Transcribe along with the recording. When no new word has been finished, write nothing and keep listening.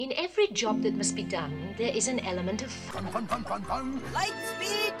In every job that must be done, there is an element of fun. Fun. Light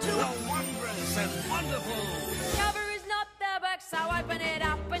speed to The wondrous and wonderful. cover is not the book, so open it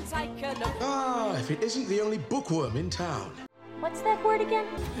up and take a look. Ah, if it isn't the only bookworm in town. What's that word again?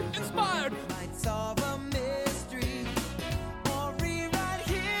 Inspired. Might solve a mystery or rewrite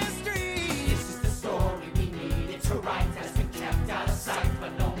history. This is the story we needed to write. Has been kept out of sight,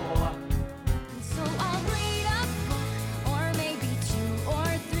 but no more. So I'll read a book, or maybe 2 or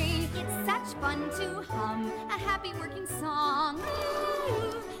 3. It's such fun to hum a happy working song.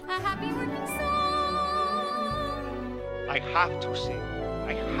 Ooh, a happy working song. I have to sing.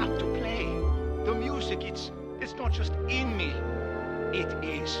 I have to play. The music, it's not just in me. It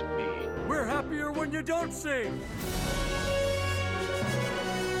is me. We're happier when you don't sing.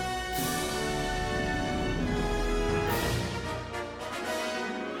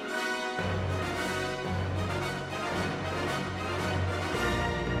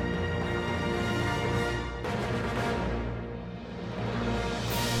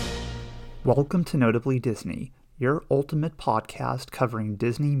 Welcome to Notably Disney, your ultimate podcast covering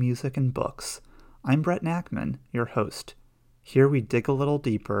Disney music and books. I'm Brett Nachman, your host. Here we dig a little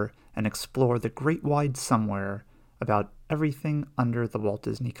deeper and explore the great wide somewhere about everything under the Walt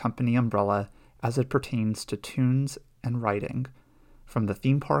Disney Company umbrella as it pertains to tunes and writing, from the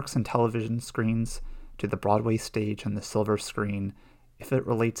theme parks and television screens to the Broadway stage and the silver screen, if it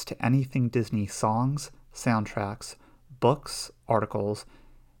relates to anything Disney songs, soundtracks, books, articles,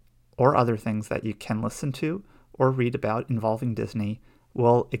 or other things that you can listen to or read about involving Disney,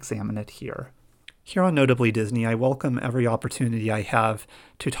 we'll examine it here. Here on Notably Disney, I welcome every opportunity I have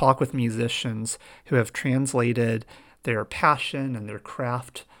to talk with musicians who have translated their passion and their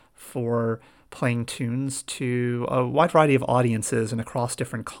craft for playing tunes to a wide variety of audiences and across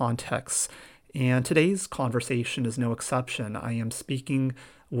different contexts. And today's conversation is no exception. I am speaking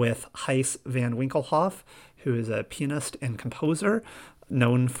with Gijs van Winkelhoff, who is a pianist and composer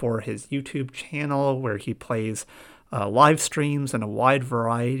known for his YouTube channel where he plays live streams in a wide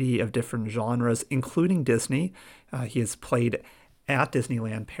variety of different genres, including Disney. He has played at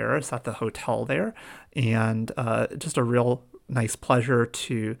Disneyland Paris at the hotel there, and just a real nice pleasure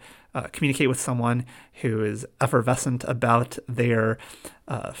to communicate with someone who is effervescent about their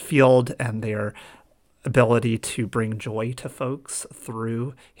field and their ability to bring joy to folks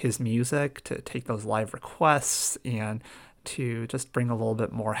through his music, to take those live requests and to just bring a little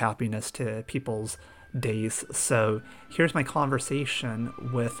bit more happiness to people's days. So here's my conversation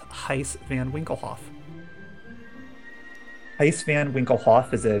with Gijs van Winkelhoff. Gijs van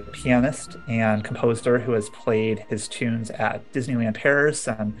Winkelhoff is a pianist and composer who has played his tunes at Disneyland Paris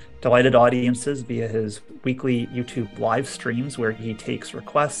and delighted audiences via his weekly YouTube live streams where he takes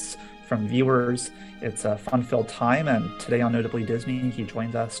requests from viewers. It's a fun-filled time, and today on Notably Disney, he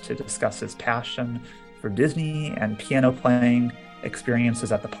joins us to discuss his passion for Disney and piano playing,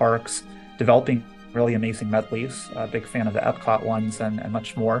 experiences at the parks, developing really amazing medleys, a big fan of the Epcot ones, and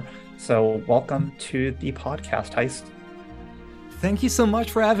much more. So welcome to the podcast, Gijs. Thank you so much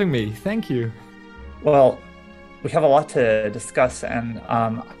for having me. Thank you. Well, we have a lot to discuss, and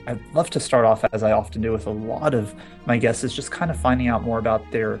I'd love to start off, as I often do with a lot of my guests, is just kind of finding out more about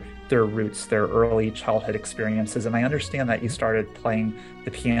their roots, their early childhood experiences. And I understand that you started playing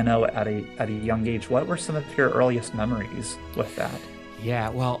the piano at a young age. What were some of your earliest memories with that? Yeah,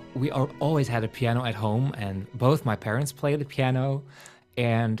 well, we always had a piano at home, and both my parents played the piano.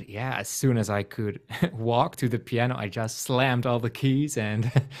 And yeah, as soon as I could walk to the piano, I just slammed all the keys.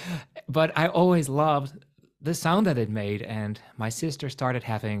 But I always loved the sound that it made. And my sister started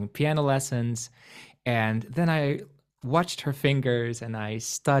having piano lessons, and then I watched her fingers and I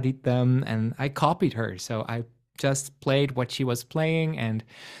studied them and I copied her. So I just played what she was playing and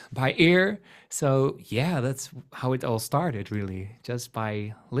by ear. So yeah, that's how it all started, really, just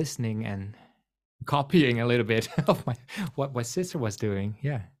by listening and copying a little bit of what my sister was doing.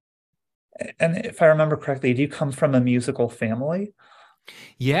 Yeah. And if I remember correctly, do you come from a musical family?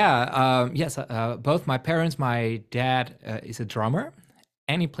 Yeah. Yes. Both my parents, my dad is a drummer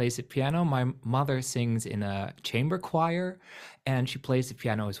and he plays the piano. My mother sings in a chamber choir and she plays the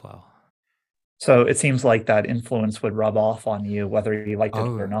piano as well. So it seems like that influence would rub off on you, whether you liked it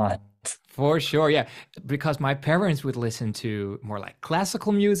or not. For sure, yeah. Because my parents would listen to more like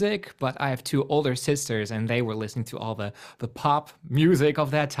classical music, but I have two older sisters and they were listening to all the pop music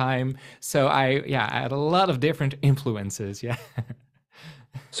of that time. So I had a lot of different influences, yeah.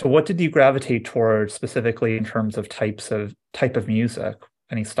 So what did you gravitate toward specifically in terms of type of music?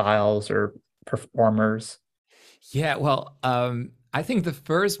 Any styles or performers? Yeah, well, I think the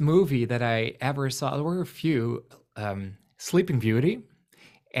first movie that I ever saw, there were a few, Sleeping Beauty.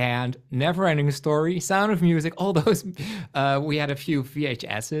 and Never Ending Story, Sound of Music, all those. We had a few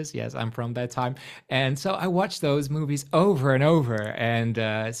VHSs. Yes, I'm from that time. And so I watched those movies over and over.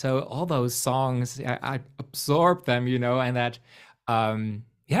 And so all those songs, I absorbed them, and that,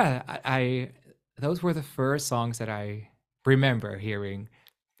 yeah, those were the first songs that I remember hearing.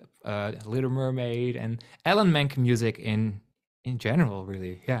 Little Mermaid and Alan Menken music in general,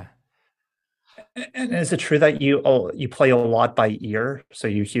 really. Yeah. And is it true that you play a lot by ear, so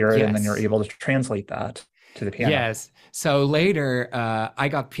you hear it and then you're Yes. able to translate that to the piano? Yes. So later, I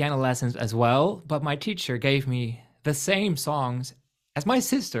got piano lessons as well, but my teacher gave me the same songs as my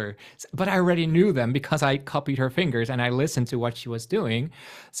sister, but I already knew them because I copied her fingers and I listened to what she was doing.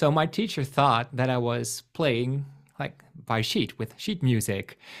 So my teacher thought that I was playing like by sheet with sheet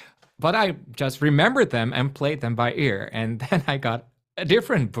music, but I just remembered them and played them by ear. And then I got a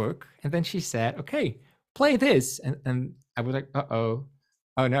different book, and then she said, "Okay, play this," and I was like, "Uh-oh.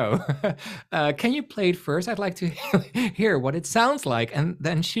 Oh no. Can you play it first? I'd like to hear what it sounds like." And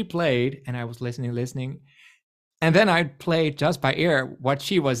then she played, and I was listening. And then I played just by ear what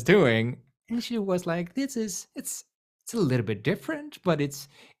she was doing. And she was like, it's a little bit different, but it's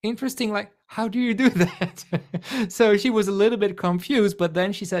interesting. Like, how do you do that? So she was a little bit confused, but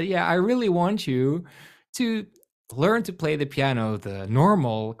then she said, "Yeah, I really want you to learn to play the piano the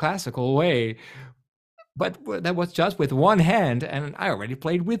normal classical way." But that was just with one hand, and I already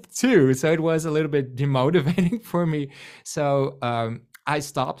played with two, so it was a little bit demotivating for me. So I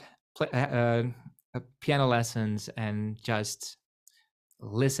stopped piano lessons and just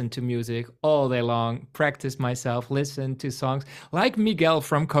listened to music all day long, practiced myself, listened to songs like Miguel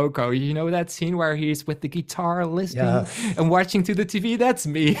from Coco. You know that scene where he's with the guitar listening and watching to the TV? That's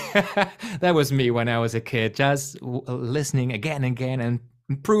me. That was me when I was a kid, just listening again and again and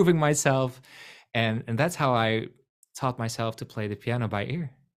improving myself. And that's how I taught myself to play the piano by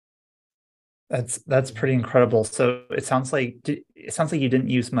ear. That's pretty incredible. So it sounds like you didn't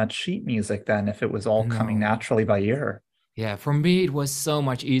use much sheet music then, if it was all coming naturally by ear. Yeah, for me it was so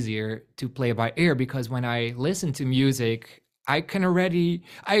much easier to play by ear because when I listen to music, I can already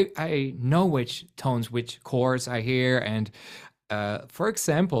I know which tones, which chords I hear. And for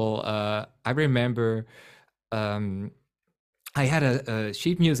example, I remember I had a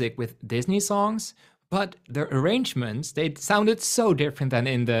sheet music with Disney songs, but the arrangements, they sounded so different than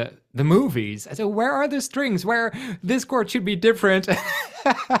in the movies. I said, where are the strings? Where this chord should be different?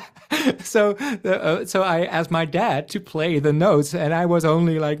 So I asked my dad to play the notes, and I was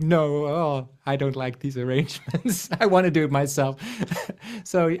only like, no, I don't like these arrangements. I want to do it myself.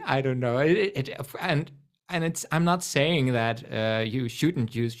 So I don't know. And it's, I'm not saying that you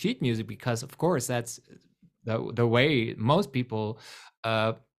shouldn't use sheet music, because of course that's the way most people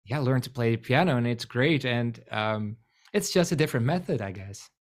learn to play piano, and it's great. And it's just a different method, I guess.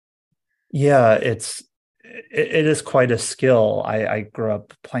 Yeah, it is quite a skill. I grew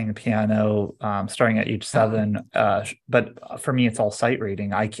up playing the piano, starting at age 7. But for me, it's all sight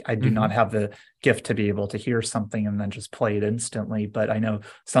reading. I do not have the gift to be able to hear something and then just play it instantly. But I know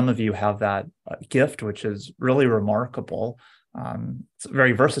some of you have that gift, which is really remarkable. It's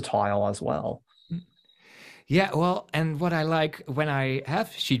very versatile as well. Yeah, well, and what I like when I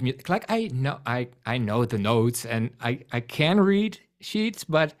have sheet music, like I know the notes and I can read sheets,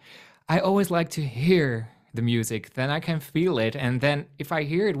 but I always like to hear the music. Then I can feel it, and then if I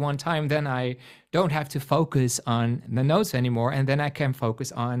hear it one time, then I don't have to focus on the notes anymore, and then I can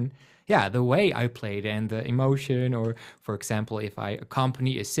focus on the way I played and the emotion. Or for example, if I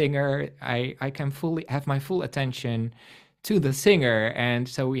accompany a singer, I can fully have my full attention to the singer, and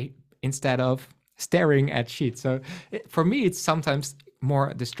so instead of staring at sheets. So for me, it's sometimes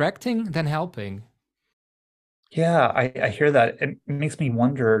more distracting than helping. Yeah, I hear that. It makes me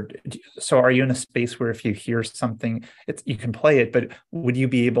wonder, so are you in a space where if you hear something, you can play it, but would you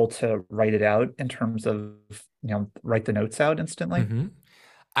be able to write it out in terms of, write the notes out instantly? Mm-hmm.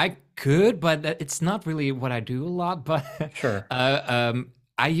 I could, but it's not really what I do a lot. But sure.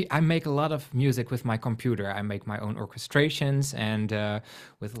 I make a lot of music with my computer. I make my own orchestrations and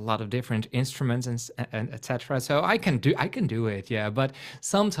with a lot of different instruments and etc. So I can do it, yeah. But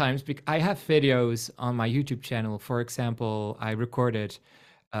sometimes I have videos on my YouTube channel. For example, I recorded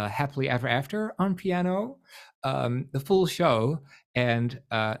Happily Ever After on piano, the full show, and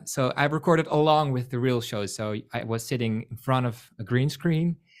so I recorded along with the real show. So I was sitting in front of a green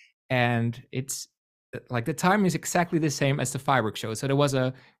screen, and it's like the time is exactly the same as the fireworks show. So there was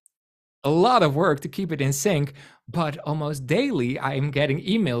a lot of work to keep it in sync, but almost daily I'm getting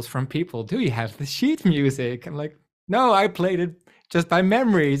emails from people, do you have the sheet music? I'm like, no, I played it just by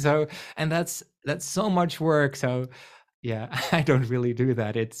memory. So, and that's so much work. So Yeah, I don't really do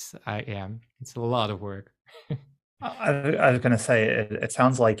that. It's a lot of work. I was going to say it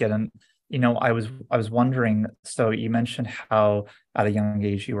sounds like it, and I was wondering. So you mentioned how at a young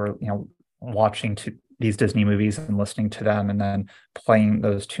age you were watching these Disney movies and listening to them, and then playing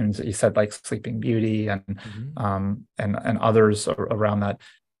those tunes that you said like Sleeping Beauty and Mhm. and others around that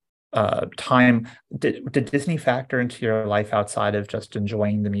time. Did Disney factor into your life outside of just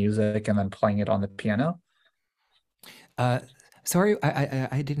enjoying the music and then playing it on the piano? Uh, Sorry,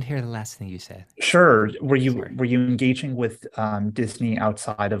 I didn't hear the last thing you said. Sure. Were you Sorry. were you engaging with Disney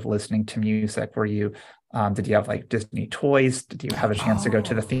outside of listening to music? Did you have like Disney toys? Did you have a chance to go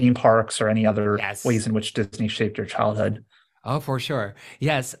to the Oh, theme parks or any other ways yes. in which Disney shaped your childhood? Oh, for sure.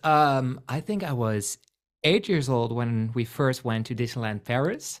 Yes. I think I was 8 years old when we first went to Disneyland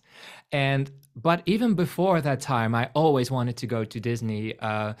Paris, but even before that time, I always wanted to go to Disney.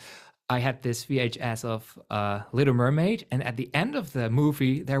 I had this VHS of Little Mermaid, and at the end of the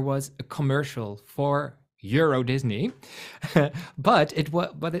movie, there was a commercial for Euro Disney, but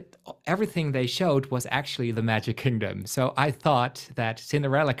everything they showed was actually the Magic Kingdom. So I thought that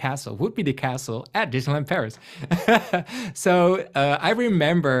Cinderella Castle would be the castle at Disneyland Paris. So I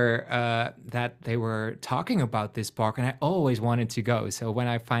remember that they were talking about this park, and I always wanted to go. So when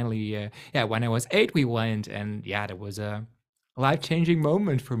I finally, when I was 8, we went, and yeah, that was a life-changing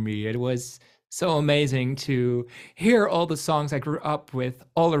moment for me. It was so amazing to hear all the songs I grew up with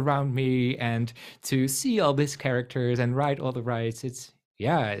all around me and to see all these characters and ride all the rides.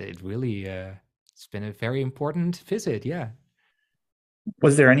 It really it's been a very important visit. Yeah.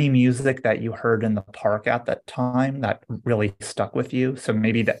 Was there any music that you heard in the park at that time that really stuck with you? So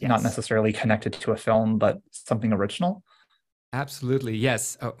maybe that not Yes. necessarily connected to a film, but something original? Absolutely.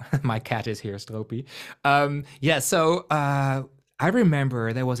 Yes. Oh, my cat is here, Stroopy. Yeah, so I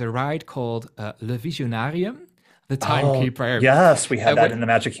remember there was a ride called Le Visionarium, the Oh, timekeeper. yes, we had that in When the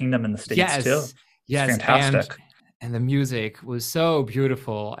Magic Kingdom in the States too. Yes, It's yes, fantastic. and the music was so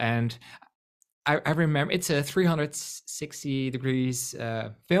beautiful, and I remember it's a 360 degrees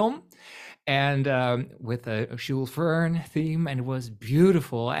film, and with a Jules Verne theme, and it was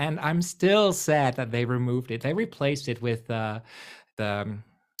beautiful. And I'm still sad that they removed it. They replaced it with the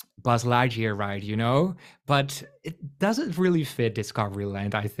Buzz Lightyear ride, but it doesn't really fit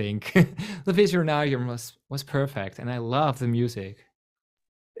Discoveryland, I think. The Visionarium was perfect, and I love the music.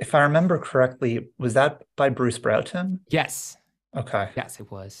 If I remember correctly, was that by Bruce Broughton? Yes, Okay. yes,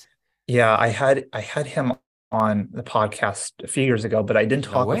 it was. Yeah, I had him on the podcast a few years ago, but No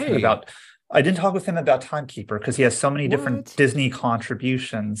way. I didn't talk with him about Timekeeper because he has so many different What? Disney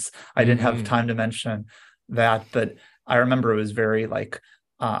contributions. I didn't have Hmm. time to mention that, but I remember it was very like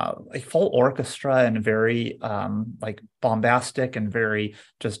full orchestra and very like bombastic and very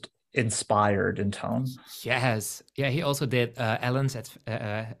just inspired in tone. Yes. Yeah, he also did Ellen's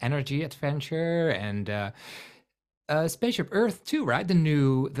Energy Adventure and Spaceship Earth too, right?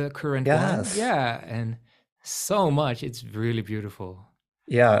 The current one. Yes. Yeah, and so much. It's really beautiful.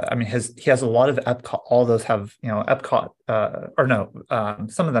 Yeah, I mean he has a lot of Epcot. All those have Epcot or no,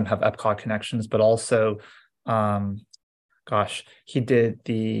 some of them have Epcot connections, but also, um, gosh, he did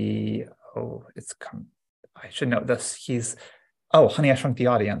the oh, it's come. I should know this. Honey, I Shrunk the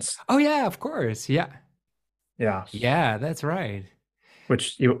Audience. Oh yeah, of course. Yeah. Yeah, Yeah, that's right.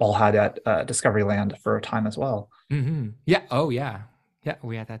 which you all had at Discoveryland for a time as well. Yeah. Oh yeah. Yeah,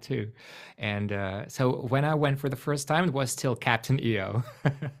 we had that too. And so when I went for the first time, it was still Captain EO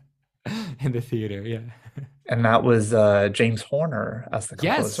in the theater. Yeah. And that was James Horner as the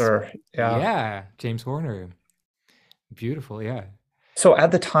Yes. composer. Yeah. Yeah. James Horner. Beautiful. Yeah. So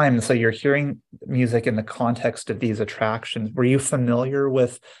at the time, so you're hearing music in the context of these attractions. Were you familiar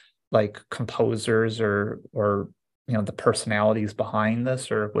with like composers or the personalities behind this,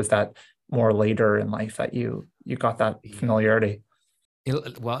 or was that more later in life that you got that Yeah. familiarity?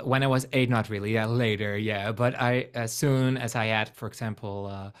 Well, when I was 8, not really. Yeah, later. Yeah, but as soon as I had, for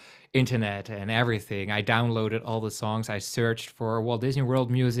example, internet and everything, I downloaded all the songs. I searched for Walt Disney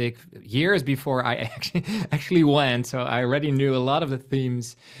World music years before I actually went. So I already knew a lot of the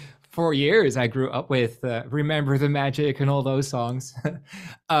themes for years. I grew up with "Remember the Magic" and all those songs.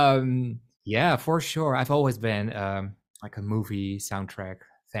 Yeah, for sure. I've always been like a movie soundtrack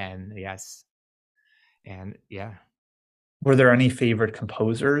fan. Yes, and yeah. Were there any favorite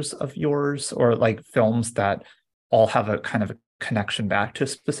composers of yours or like films that all have a kind of a connection back to a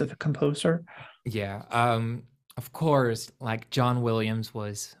specific composer? Yeah, of course, like John Williams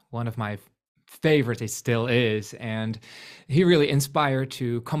was one of my favorites, he still is, and he really inspired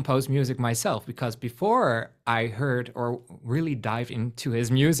to compose music myself because before I heard or really dived into his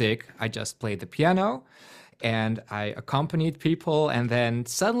music, I just played the piano and I accompanied people. And then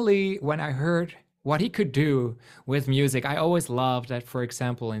suddenly, when I heard what he could do with music, I always loved that, for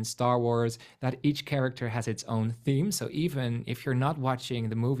example, in Star Wars, that each character has its own theme. So even if you're not watching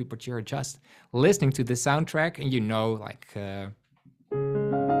the movie, but you're just listening to the soundtrack, and like.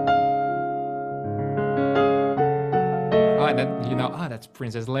 And then that's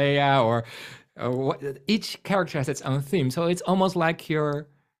Princess Leia, or what, each character has its own theme. So it's almost like you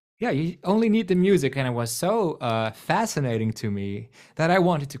only need the music, and it was so fascinating to me that I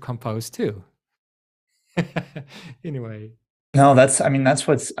wanted to compose too. Anyway. No, that's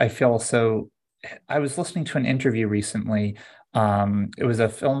what's, I feel so. I was listening to an interview recently. It was a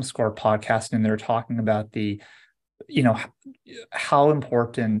film score podcast, and they were talking about how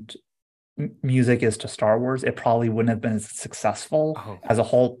important music is to Star Wars. It probably wouldn't have been as successful as a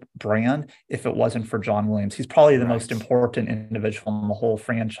whole brand if it wasn't for John Williams. He's probably the most important individual in the whole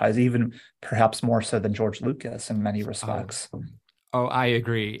franchise, even perhaps more so than George Lucas in many respects. Oh, I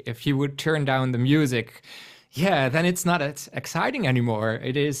agree. If you would turn down the music, then it's not as exciting anymore.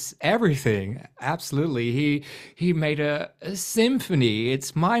 It is everything. Absolutely. He made a symphony.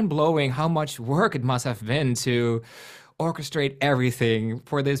 It's mind-blowing how much work it must have been to orchestrate everything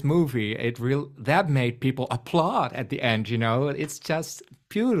for this movie. That made people applaud at the end, It's just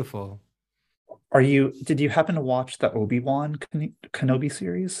beautiful. Did you happen to watch the Obi-Wan Kenobi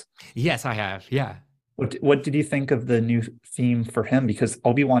series? Yes, I have. Yeah. What did you think of the new theme for him? Because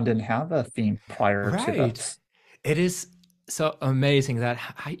Obi-Wan didn't have a theme prior to this. It is so amazing that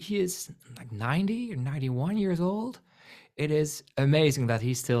he is like 90 or 91 years old. It is amazing that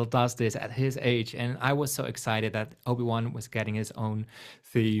he still does this at his age. And I was so excited that Obi-Wan was getting his own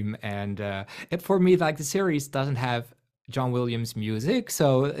theme. And for me, like, the series doesn't have John Williams music.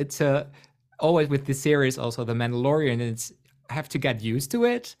 So it's always with the series, also The Mandalorian, I have to get used to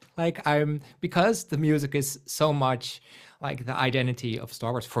it. Because the music is so much like the identity of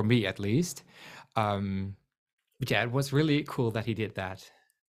Star Wars, for me at least. But yeah, it was really cool that he did that.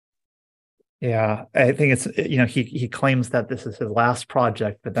 Yeah, I think it's, he claims that this is his last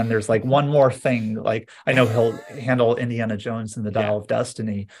project, but then there's like one more thing. Like, I know he'll handle Indiana Jones and the Dial of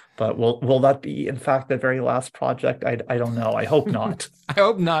Destiny, but will that be in fact the very last project? I don't know. I hope not. I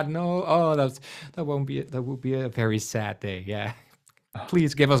hope not. No. Oh, that would be a very sad day. Yeah.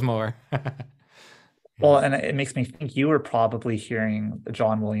 Please give us more. Well, and it makes me think you were probably hearing the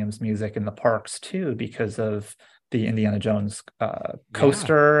John Williams music in the parks too, because of the Indiana Jones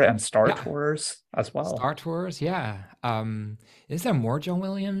coaster and Star Tours as well. Star Tours, yeah. Is there more John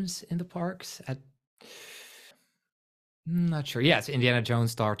Williams in the parks? I'm not sure. Yes, Indiana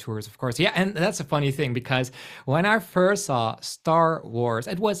Jones Star Tours, of course. Yeah, and that's a funny thing, because when I first saw Star Wars,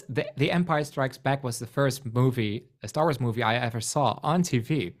 it was The Empire Strikes Back was the first Star Wars movie I ever saw on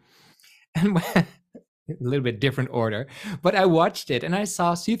TV. And a little bit different order, but I watched it and I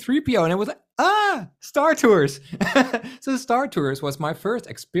saw C-3PO and it was like, Star Tours. So Star Tours was my first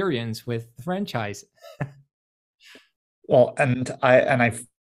experience with the franchise. Well, and I've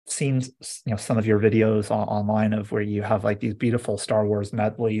seen some of your videos online of where you have like these beautiful Star Wars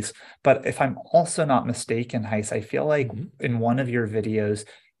medleys, but if I'm also not mistaken, Heis, I feel like in one of your videos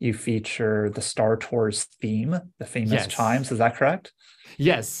you feature the Star Tours theme, the famous chimes. Is that correct?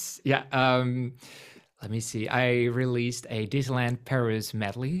 Yes. Yeah. Let me see. I released a Disneyland Paris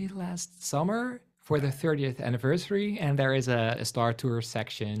medley last summer for the 30th anniversary, and there is a Star Tours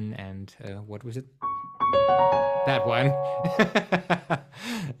section, and what was it? That one.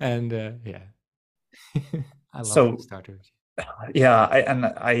 And I love Star Tours. Yeah,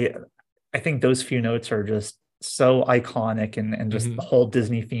 I think those few notes are just so iconic and just the whole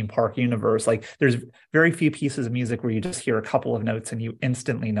Disney theme park universe. Like, there's very few pieces of music where you just hear a couple of notes and you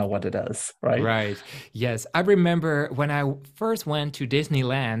instantly know what it is, right? Right. Yes. I remember when I first went to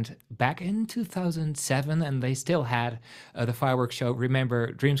Disneyland back in 2007, and they still had the fireworks show,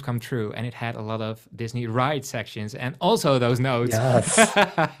 Remember Dreams Come True, and it had a lot of Disney ride sections and also those notes. Yes.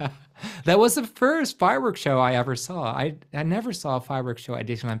 That was the first fireworks show I ever saw. I never saw a fireworks show at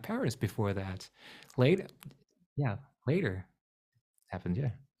Disneyland Paris before that. Later happened. Yeah,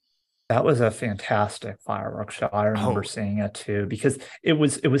 that was a fantastic fireworks show. I remember seeing it too, because it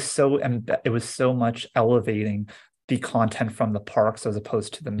was so much elevating the content from the parks as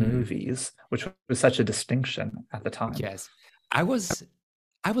opposed to the movies, which was such a distinction at the time. Yes, I was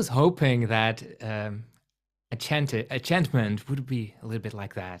hoping that Enchantment would be a little bit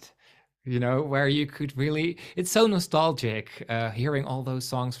like that. Where you could really, it's so nostalgic, hearing all those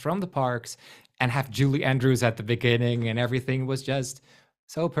songs from the parks and have Julie Andrews at the beginning, and everything was just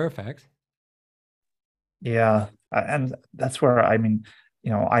so perfect. Yeah, and that's where,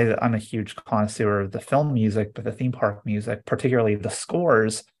 I'm a huge connoisseur of the film music, but the theme park music, particularly the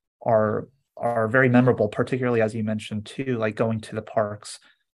scores, are very memorable, particularly as you mentioned too, like going to the parks,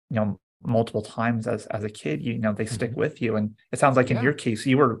 multiple times as a kid, they stick with you. And it sounds like in your case,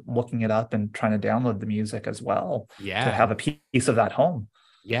 you were looking it up and trying to download the music as well to have a piece of that home.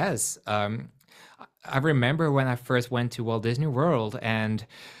 Yes. I remember when I first went to Walt Disney World, and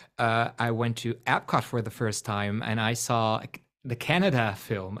I went to Epcot for the first time, and I saw the Canada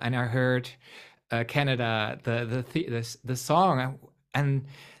film, and I heard Canada, the song, and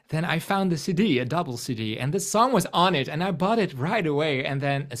then I found the CD, a double CD, and the song was on it, and I bought it right away. And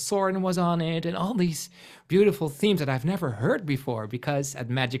then Soarin' was on it, and all these beautiful themes that I've never heard before, because at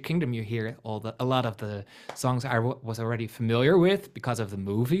Magic Kingdom you hear a lot of the songs I was already familiar with because of the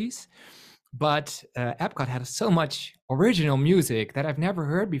movies. But Epcot had so much original music that I've never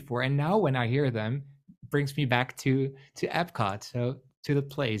heard before, and now when I hear them, it brings me back to Epcot, so to the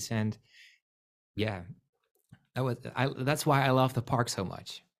place. And yeah, that's why I love the park so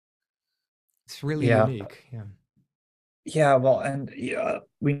much. It's really unique. Yeah, well, and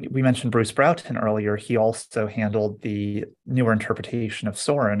we mentioned Bruce Broughton earlier. He also handled the newer interpretation of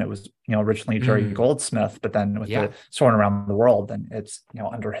Soarin'. It was originally Jerry Goldsmith, but then with the Soarin' Around the World, then it's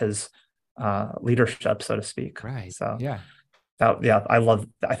under his leadership, so to speak. Right. So yeah,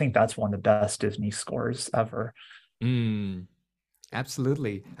 I think that's one of the best Disney scores ever.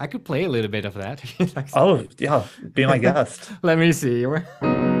 Absolutely. I could play a little bit of that. Oh yeah, be my guest. Let me see.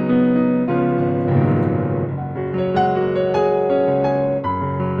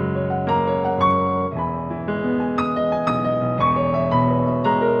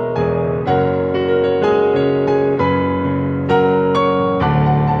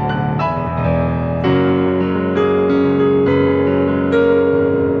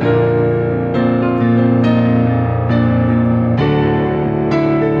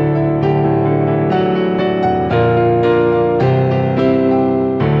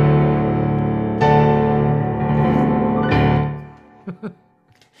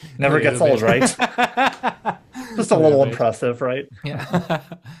 Never gets old, right? Just a little impressive, right? Yeah.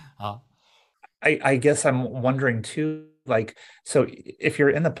 I guess I'm wondering too, like, so if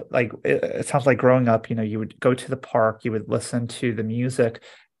you're in the, like, it sounds like growing up, you would go to the park, you would listen to the music.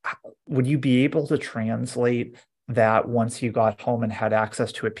 Would you be able to translate that once you got home and had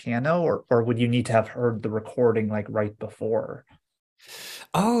access to a piano, or would you need to have heard the recording like right before?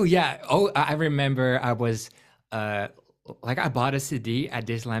 Oh yeah. Oh, I remember I was I bought a CD at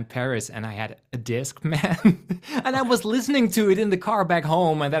Disneyland Paris, and I had a Discman, and I was listening to it in the car back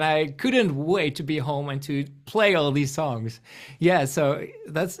home, and then I couldn't wait to be home and to play all these songs. Yeah, so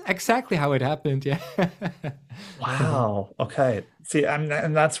that's exactly how it happened. Yeah. Wow. Okay. See, and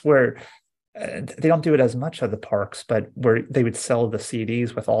that's where they don't do it as much at the parks, but where they would sell the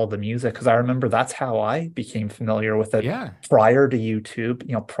CDs with all the music. Because I remember that's how I became familiar with it. Yeah. Prior to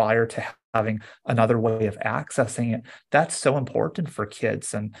YouTube, prior to having another way of accessing it. That's so important for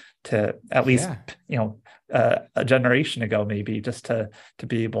kids, and to at least a generation ago, maybe, just to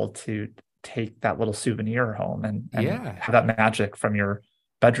be able to take that little souvenir home and have that magic from your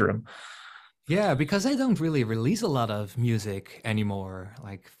bedroom. Yeah, because I don't really release a lot of music anymore,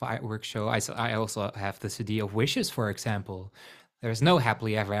 like fireworks show. I also have the CD of Wishes, for example. There's no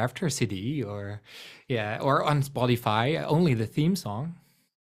Happily Ever After CD, or on Spotify, only the theme song.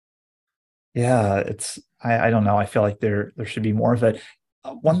 Yeah, I don't know. I feel like there should be more of it.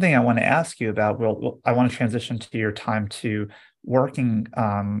 One thing I want to ask you about, I want to transition to your time to working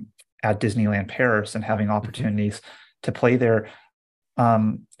at Disneyland Paris and having opportunities to play there.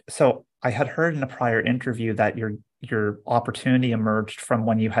 So I had heard in a prior interview that your opportunity emerged from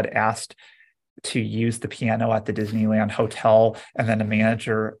when you had asked to use the piano at the Disneyland Hotel, and then a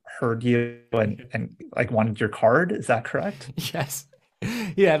manager heard you and like wanted your card. Is that correct? Yes.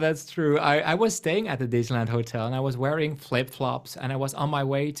 Yeah, that's true. I was staying at the Disneyland Hotel, and I was wearing flip-flops, and I was on my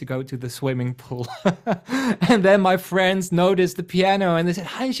way to go to the swimming pool. And then my friends noticed the piano, and they said,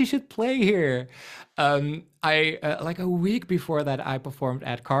 "Hi, you should play here." Like a week before that, I performed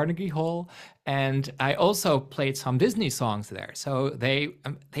at Carnegie Hall, and I also played some Disney songs there. So they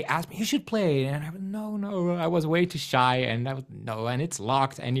asked me, "You should play," and I went, "No, I was way too shy," and and it's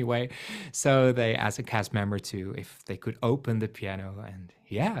locked anyway. So they asked a cast member if they could open the piano, and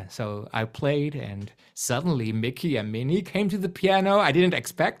so I played, and suddenly Mickey and Minnie came to the piano. I didn't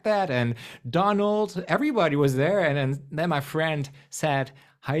expect that, and Donald, everybody was there, and then my friend said,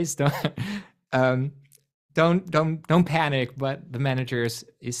 "Hi, Stone." Don't panic, but the manager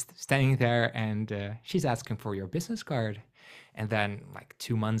is standing there, and she's asking for your business card. And then like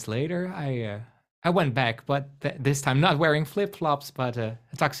 2 months later, I went back, but this time not wearing flip-flops, but a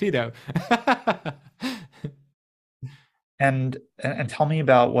tuxedo. And tell me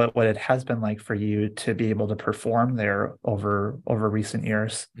about what it has been like for you to be able to perform there over recent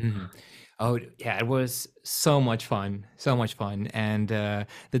years. Mhm. Oh yeah, it was so much fun, so much fun. And the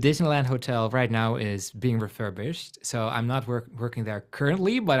Disneyland Hotel right now is being refurbished, so I'm not working there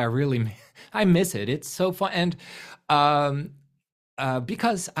currently, but I really I miss it. It's so fun, and um,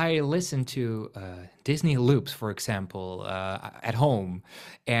 because I listen to Disney loops, for example, at home,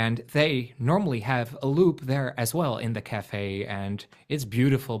 and they normally have a loop there as well in the cafe, and it's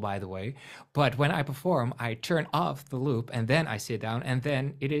beautiful, by the way. But when I perform, I turn off the loop and then I sit down, and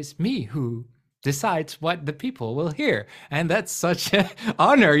then it is me who decides what the people will hear, and that's such an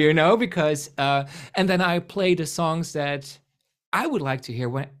honor, because and then I play the songs that I would like to hear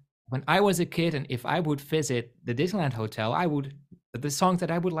when I was a kid, and if I would visit the Disneyland Hotel, I would the songs that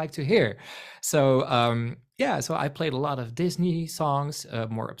I would like to hear. So so I played a lot of Disney songs,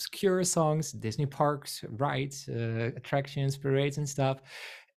 more obscure songs, Disney parks, rides, attractions, parades, and stuff.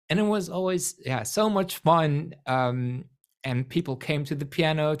 And it was always so much fun. And people came to the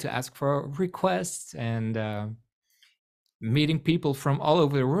piano to ask for requests, and meeting people from all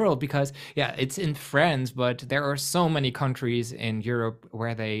over the world, because it's in France, but there are so many countries in Europe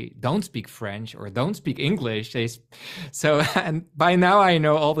where they don't speak French or don't speak English. And by now I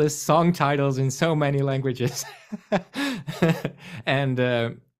know all the song titles in so many languages. And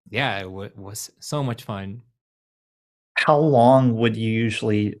it was so much fun. How long would you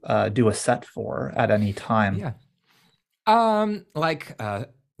usually do a set for at any time?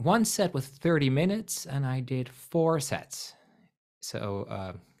 One set was 30 minutes, and I did 4 sets. So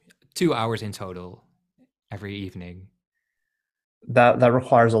 2 hours in total every evening. That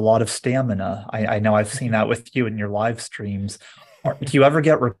requires a lot of stamina. I know I've seen that with you in your live streams. Do you ever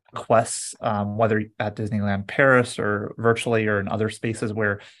get requests, whether at Disneyland Paris or virtually or in other spaces,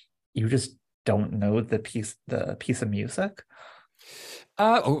 where you just don't know the piece of music?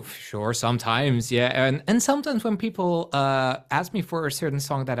 Sure, sometimes, and sometimes when people ask me for a certain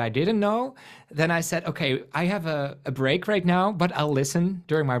song that I didn't know, then I said, okay, I have a break right now, but I'll listen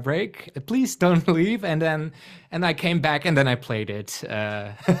during my break. Please don't leave. And I came back and then I played it.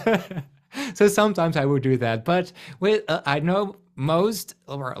 So sometimes I would do that, but I know most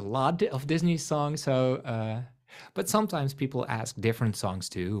or a lot of Disney songs, so but sometimes people ask different songs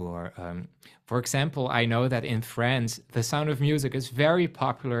too, or for example, I know that in France, The Sound of Music is very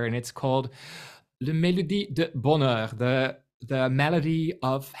popular, and it's called Le Mélodie de Bonheur, the melody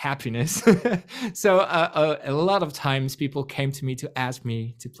of happiness. So a lot of times people came to me to ask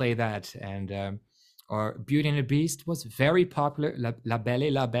me to play that, and or Beauty and the Beast was very popular, La Belle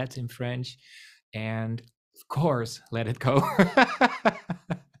et la Bête in French, and of course, Let It Go.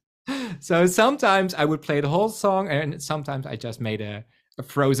 So sometimes I would play the whole song, and sometimes I just made a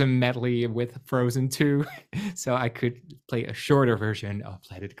Frozen medley with Frozen 2, so I could play a shorter version of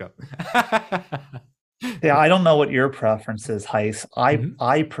Let It Go. Yeah, I don't know what your preference is, Heis.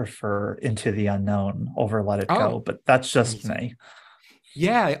 I prefer Into the Unknown over Let It Go, but that's just me.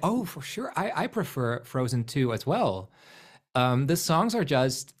 Yeah, for sure. I prefer Frozen 2 as well. The songs are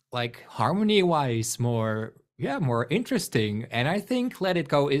just like harmony-wise more interesting, and I think Let It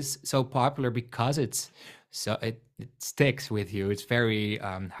Go is so popular because it sticks with you. It's very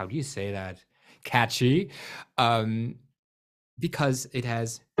how do you say that, catchy, because it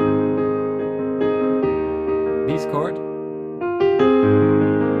has these chords.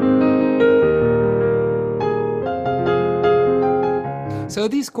 So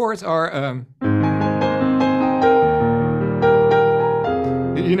these chords are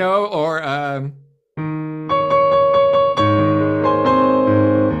or a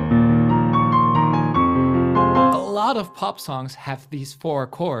lot of pop songs have these 4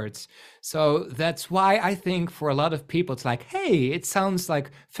 chords. So that's why I think for a lot of people it's like, hey, it sounds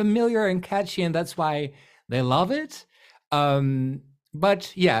like familiar and catchy, and that's why they love it.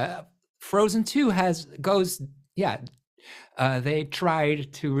 But yeah, Frozen 2 they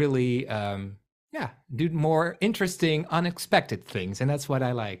tried to really do more interesting, unexpected things, and that's what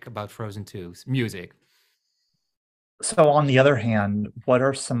I like about Frozen 2's music. So on the other hand, what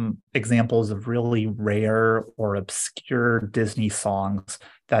are some examples of really rare or obscure Disney songs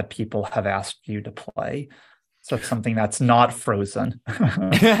that people have asked you to play? So something that's not Frozen.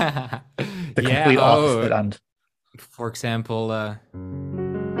 The complete opposite end. For example,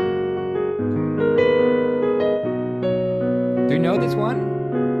 do you know this one?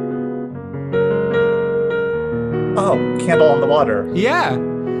 Oh, Candle on the Water. Yeah.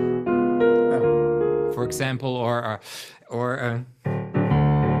 For example, or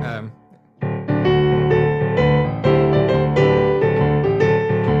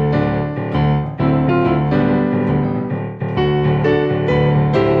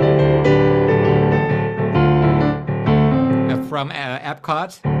from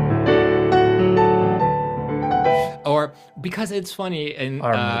Epcot. Or because it's funny in I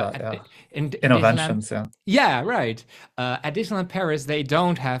remember that, yeah. in Innovations, Disneyland, yeah. yeah, right. At Disneyland Paris, they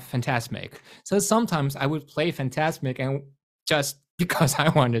don't have Fantasmic, so sometimes I would play Fantasmic and just because I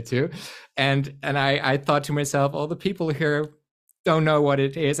wanted to, and I thought to myself, all the people here don't know what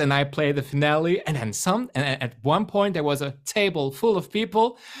it is, and I play the finale, and then and at one point there was a table full of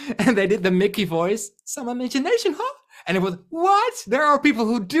people, and they did the Mickey voice, some imagination, huh? And it was, what? There are people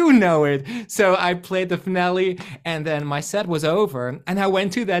who do know it. So I played the finale, and then my set was over, and I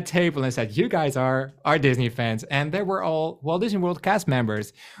went to that table and said, you guys are Disney fans. And they were all Walt Disney World cast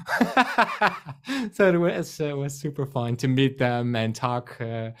members. So it was super fun to meet them and talk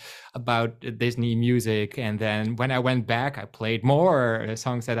about Disney music. And then when I went back, I played more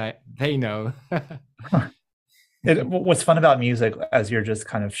songs that they know. What's fun about music, as you're just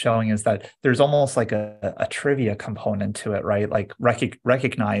kind of showing, is that there's almost like a trivia component to it, right? Like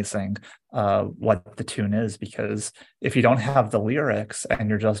recognizing what the tune is, because if you don't have the lyrics and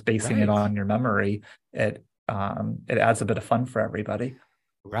you're just basing it on your memory, it adds a bit of fun for everybody.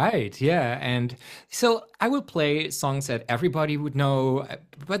 Right, yeah. And so I would play songs that everybody would know,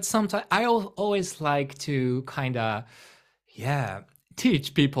 but sometimes I always like to kind of,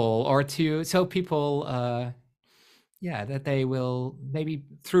 teach people, or so people that they will, maybe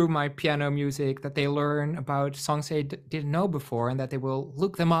through my piano music, that they learn about songs they didn't know before, and that they will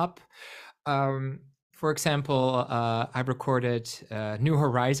look them up. For example, I recorded New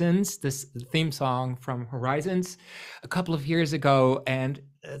Horizons, this theme song from Horizons, a couple of years ago, and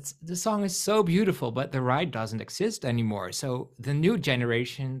the song is so beautiful, but the ride doesn't exist anymore. So the new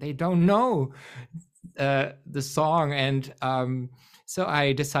generation, they don't know the song, and so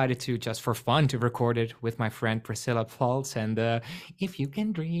I decided to, just for fun, to record it with my friend Priscilla Faltz, and if you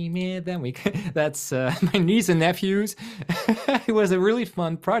can dream it, then we can. That's my niece and nephews. It was a really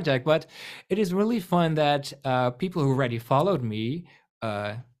fun project, but it is really fun that people who already followed me,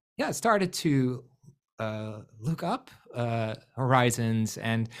 started to look up Horizons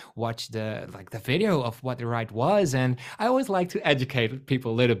and watch the video of what the ride was. And I always like to educate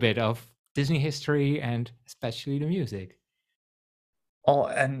people a little bit of Disney history, and especially the music. Oh,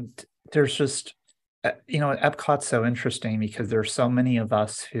 and there's just, Epcot's so interesting because there's so many of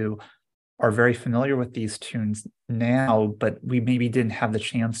us who are very familiar with these tunes now, but we maybe didn't have the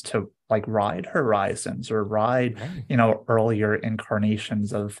chance to ride Horizons or ride, earlier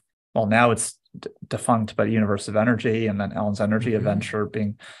incarnations of, well, now it's defunct, but Universe of Energy, and then Ellen's Energy Adventure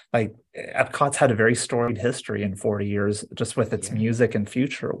being Epcot's had a very storied history in 40 years just with its music and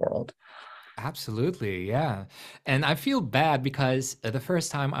future world. Absolutely, yeah. And I feel bad because the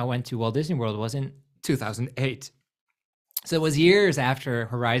first time I went to Walt Disney World was in 2008. So it was years after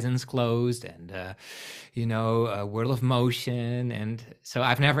Horizons closed, and World of Motion, and so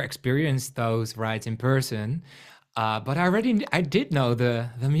I've never experienced those rides in person. But I did know the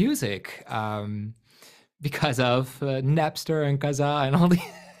music because of Napster and Kazaa and all the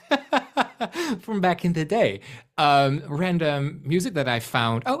from back in the day. Random music that I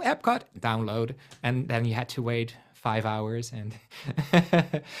found. Oh, Epcot, download, and then you had to wait 5 hours, and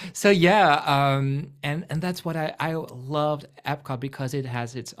so and that's what I loved Epcot, because it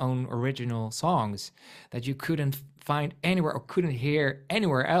has its own original songs that you couldn't find anywhere or couldn't hear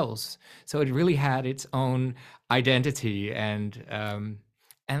anywhere else. So it really had its own identity, and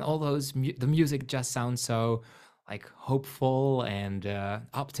all those the music just sounds so hopeful and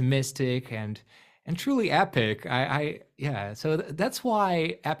optimistic and truly epic. So that's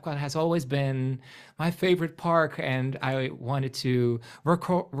why Epcot has always been my favorite park, and I wanted to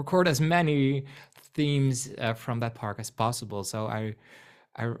record as many themes from that park as possible. So I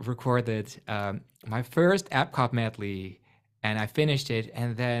recorded my first Epcot medley, and I finished it,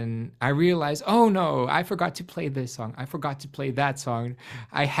 and then I realized, oh no, I forgot to play this song, I forgot to play that song,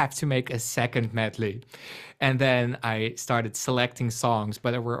 I have to make a second medley. And then I started selecting songs,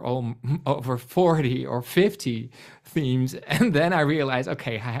 but there were all over 40 or 50 themes, and then I realized,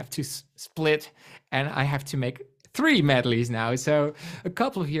 okay, I have to split, and I have to make 3 medleys now. So a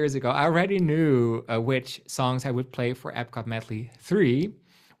couple of years ago, I already knew which songs I would play for Epcot Medley 3,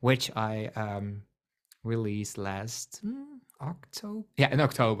 which I released last October. Yeah, in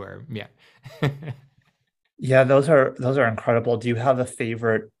October. Yeah. Yeah, those are incredible. Do you have a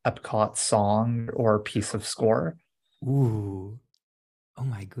favorite Epcot song or piece of score? Ooh. Oh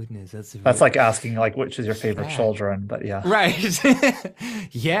my goodness, that's like asking which is your favorite children, but yeah. Right.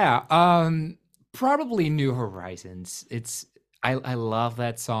 Yeah. Probably New Horizons. I love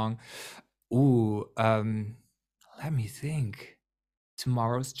that song. Ooh, let me think.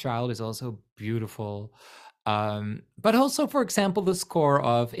 Tomorrow's Child is also beautiful. But also, for example, the score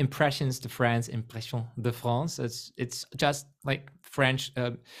of Impressions de France, Impressions de France. It's just like French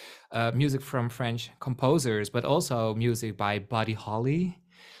music from French composers, but also music by Buddy Holly,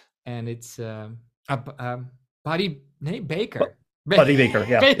 and it's Buddy Baker. Buddy Baker,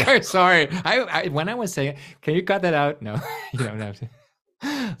 yeah. Baker, sorry. I when I was saying, can you cut that out? No, you don't have to.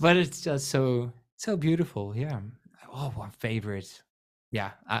 But it's just so beautiful. Yeah. Oh, my favorite.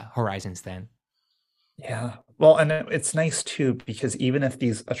 Yeah, Horizons then. Yeah. Well, and it's nice too, because even if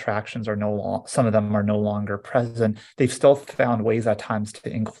these attractions are some of them are no longer present, they've still found ways at times to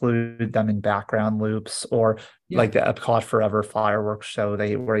include them in background loops, or like the Epcot Forever fireworks show,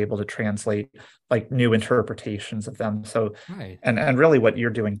 they were able to translate like new interpretations of them. So, and really what you're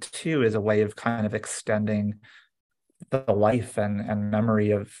doing too is a way of kind of extending the life and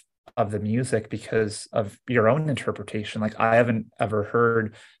memory of the music because of your own interpretation. Like I haven't ever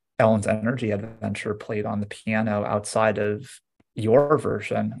heard Ellen's Energy Adventure played on the piano outside of your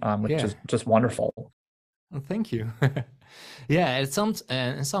version, which is just wonderful. Well, thank you. Yeah, some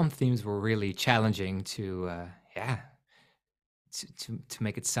themes were really challenging to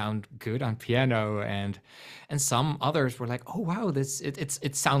make it sound good on piano, and some others were like, oh wow,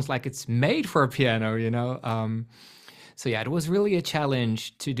 it sounds like it's made for a piano, you know. So yeah, it was really a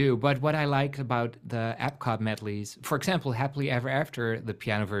challenge to do. But what I liked about the Epcot medleys, for example, Happily Ever After, the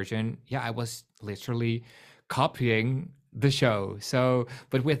piano version, yeah, I was literally copying the show. So,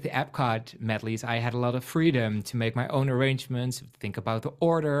 but with the Epcot medleys, I had a lot of freedom to make my own arrangements, think about the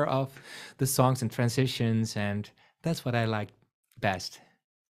order of the songs and transitions, and that's what I liked best.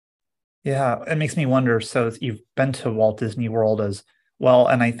 Yeah, it makes me wonder, so you've been to Walt Disney World as well,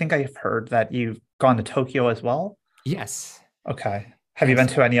 and I think I've heard that you've gone to Tokyo as well? Yes. Okay. Have you been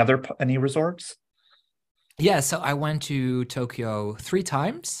to any resorts? Yeah, so I went to Tokyo 3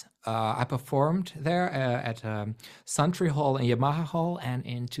 times. I performed there at Suntree Hall and Yamaha Hall, and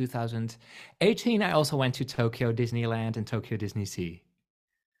in 2018 I also went to Tokyo Disneyland and Tokyo Disney Sea.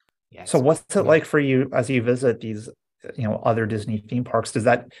 Yeah, so what's it like for you as you visit these, other Disney theme parks?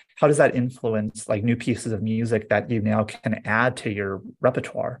 How does that influence like new pieces of music that you now can add to your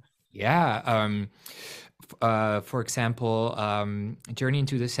repertoire? Yeah. For example, Journey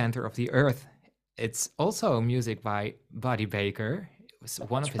into the Center of the Earth. It's also music by Buddy Baker. It was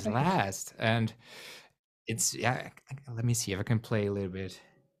one of his last. And it's, let me see if I can play a little bit.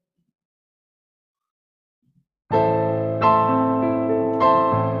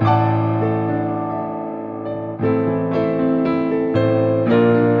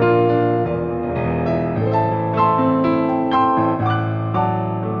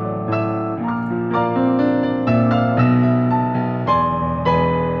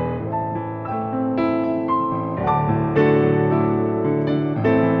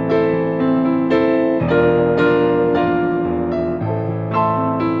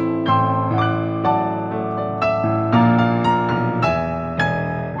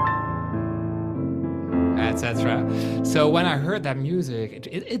 That's right. So when I heard that music,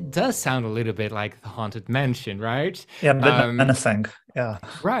 it does sound a little bit like the Haunted Mansion, right? Yeah, menacing. Yeah.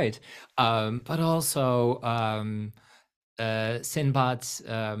 Right. But also Sinbad's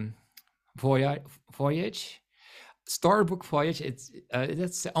Voyage. Storybook Voyage,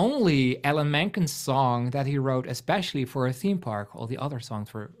 that's the only Alan Menken song that he wrote especially for a theme park. All the other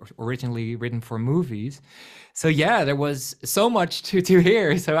songs were originally written for movies. So yeah, there was so much to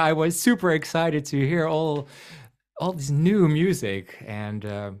hear. So I was super excited to hear all this new music, and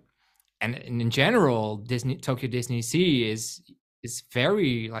in general, Tokyo Disney Sea is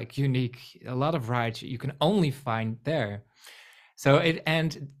very like unique. A lot of rides you can only find there. So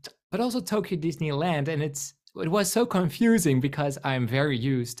but also Tokyo Disneyland, and it was so confusing because I'm very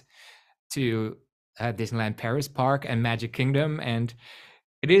used to Disneyland Paris Park and Magic Kingdom, and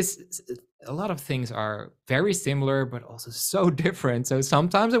it is a lot of things are very similar but also so different. So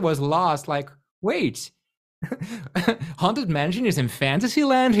sometimes it was lost, like, wait, Haunted Mansion is in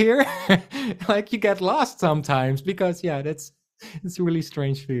Fantasyland here? Like, you get lost sometimes because it's a really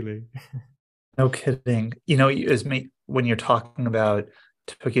strange feeling. No kidding. When you're talking about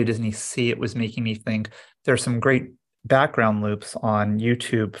Tokyo Disney Sea, it was making me think there's some great background loops on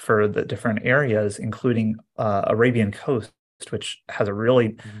YouTube for the different areas, including Arabian Coast, which has a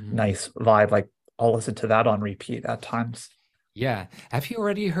really nice vibe. Like, I'll listen to that on repeat at times. Yeah. Have you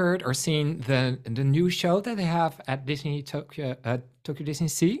already heard or seen the new show that they have at Tokyo Disney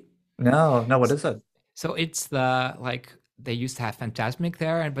Sea? No. What is it? So it's they used to have Fantasmic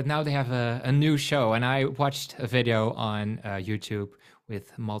there, but now they have a new show. And I watched a video on YouTube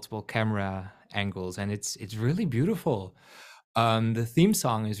with multiple camera angles, and it's really beautiful. The theme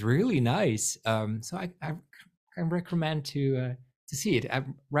song is really nice. So I can recommend to see it.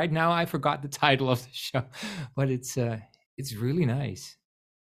 Right now, I forgot the title of the show, but it's really nice.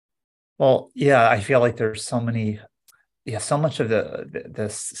 Well, yeah, I feel like there's so much of the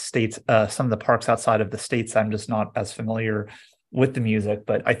states, some of the parks outside of the states, I'm just not as familiar with the music,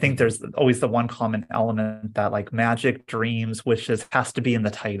 but I think there's always the one common element that like magic, dreams, wishes has to be in the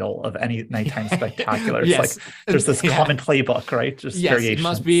title of any nighttime spectacular. It's Yes. like there's this common playbook, right? Just Yes, variations. it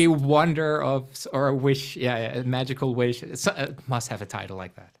must be wonder or a wish. Yeah, a magical wish. It must have a title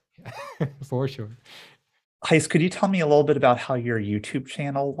like that. For sure. Heis, could you tell me a little bit about how your YouTube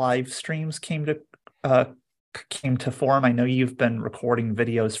channel live streams came to form? I know you've been recording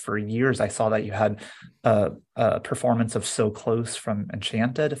videos for years. I saw that you had a performance of So Close from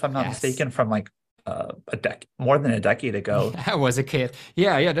Enchanted, if I'm not mistaken, from like more than a decade ago. I was a kid.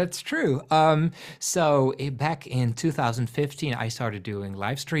 Yeah, that's true. So back in 2015, I started doing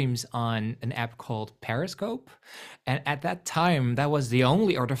live streams on an app called Periscope. And at that time, that was the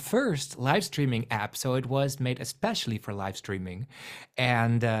only or the first live streaming app. So it was made especially for live streaming.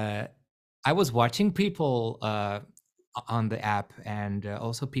 And I was watching people on the app and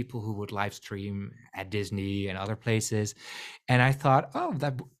also people who would live stream at Disney and other places. And I thought, oh,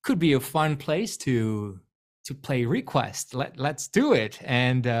 that could be a fun place to play request. Let's do it.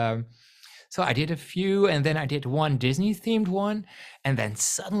 And so I did a few, and then I did one Disney themed one. And then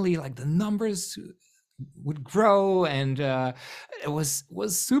suddenly like the numbers would grow, and it was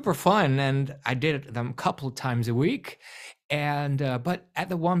super fun. And I did them a couple of times a week. And but at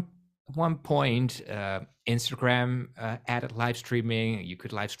the one point, Instagram added live streaming. You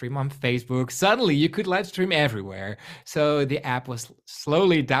could live stream on Facebook. Suddenly, you could live stream everywhere. So the app was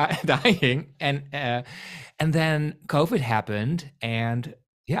slowly dying, and then COVID happened, and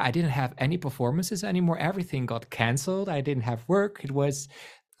yeah, I didn't have any performances anymore. Everything got canceled. I didn't have work. It was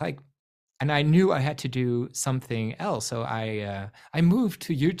like, and I knew I had to do something else. So I moved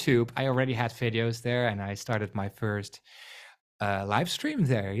to YouTube. I already had videos there, and I started my first live stream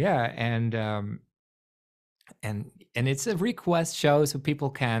there. Yeah, and it's a request show, so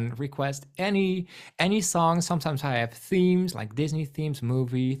people can request any song. Sometimes I have themes like Disney themes,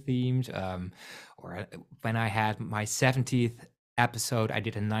 movie themes, or when I had my 70th episode, I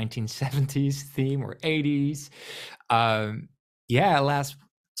did a 1970s theme or 80s. Yeah, last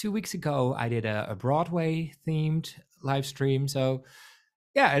 2 weeks ago, I did a Broadway themed live stream. So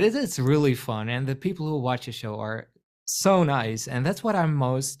yeah, it's really fun, and the people who watch the show are so nice, and that's what I'm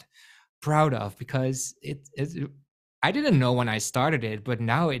most proud of, because I didn't know when I started it, but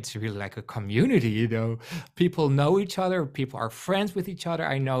now it's really like a community. You know, people know each other, people are friends with each other.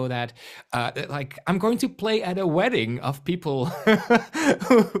 I know that like I'm going to play at a wedding of people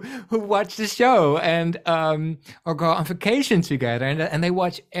who watch the show, and or go on vacation together, and they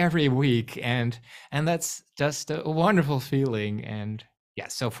watch every week, and that's just a wonderful feeling. And yeah,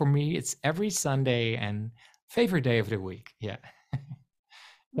 so for me, it's every Sunday and favorite day of the week. Yeah.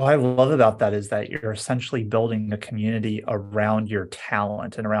 What I love about that is that you're essentially building a community around your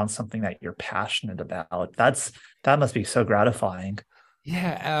talent and around something that you're passionate about. That must be so gratifying.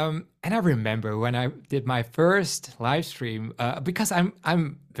 Yeah, and I remember when I did my first live stream, because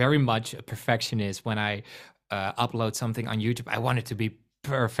I'm very much a perfectionist. When I upload something on YouTube, I want it to be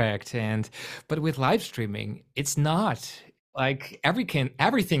perfect, but with live streaming, it's not. Like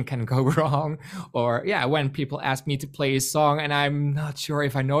everything can go wrong, or yeah, when people ask me to play a song and I'm not sure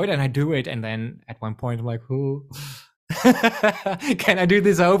if I know it, and I do it, and then at one point I'm like, who can I do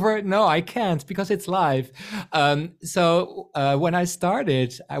this over? No, I can't, because it's live. So when I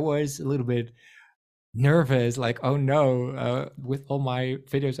started, I was a little bit nervous, like, oh no, with all my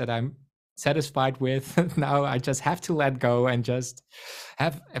videos that I'm satisfied with, now I just have to let go and just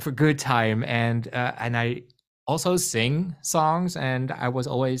have a good time. And I also sing songs, and I was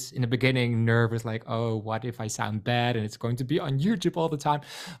always in the beginning nervous, like, oh, what if I sound bad and it's going to be on YouTube all the time?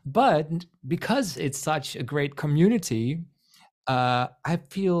 But because it's such a great community, I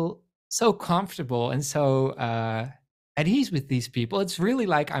feel so comfortable and so at ease with these people. It's really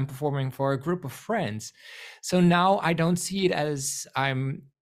like I'm performing for a group of friends. So now I don't see it as I'm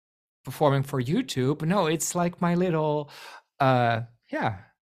performing for YouTube. No, it's like my little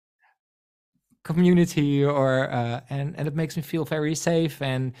community, or and it makes me feel very safe,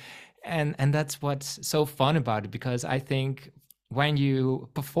 and that's what's so fun about it, because I think when you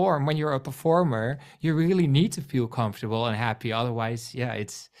perform, when you're a performer, you really need to feel comfortable and happy, otherwise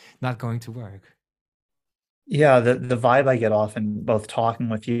it's not going to work. Yeah, the vibe I get often both talking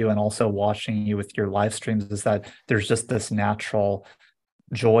with you and also watching you with your live streams is that there's just this natural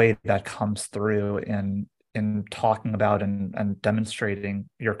joy that comes through in talking about and demonstrating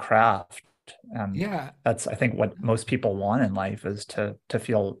your craft. And Yeah. that's, I think, what most people want in life, is to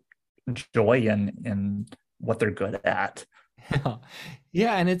feel joy in what they're good at.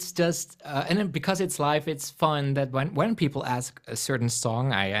 Yeah, and it's just and then because it's live, it's fun that when people ask a certain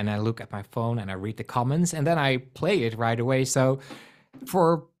song, I look at my phone and I read the comments and then I play it right away. So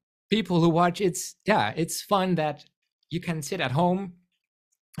for people who watch, it's fun that you can sit at home.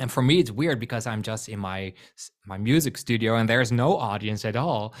 And for me, it's weird because I'm just in my music studio and there's no audience at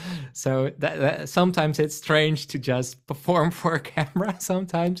all. So that sometimes it's strange to just perform for a camera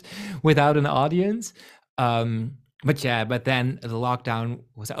sometimes without an audience. But then the lockdown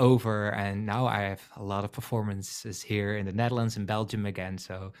was over and now I have a lot of performances here in the Netherlands and Belgium again.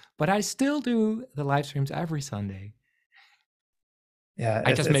 But I still do the live streams every Sunday. Yeah,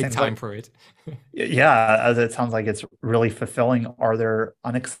 I just make time for it. Yeah, as it sounds like it's really fulfilling. Are there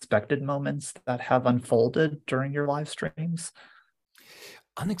unexpected moments that have unfolded during your live streams?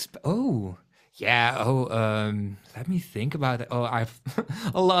 Oh, yeah. Let me think about it. Oh, I've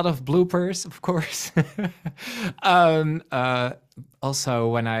a lot of bloopers, of course. Also,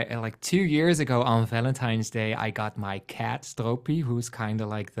 when I like 2 years ago on Valentine's Day, I got my cat Stroopy, who's kind of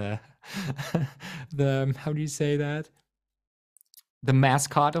like the the how do you say that? The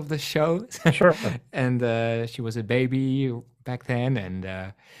mascot of the show. Sure. And she was a baby back then,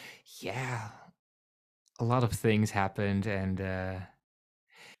 and yeah, a lot of things happened. And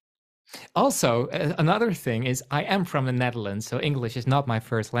also, another thing is I am from the Netherlands, so English is not my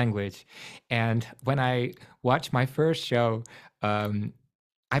first language. And when I watch my first show,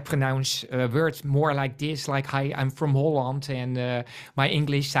 I pronounce words more like this, like "Hi, I'm from Holland," and my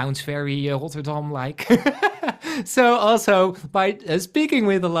English sounds very Rotterdam-like. So also by speaking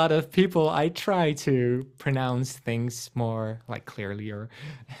with a lot of people, I try to pronounce things more like clearly, or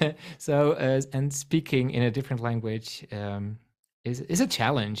and speaking in a different language is a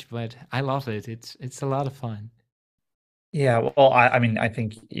challenge, but I love it. It's a lot of fun. Yeah, well, I mean, I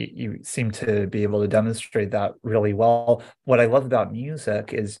think you seem to be able to demonstrate that really well. What I love about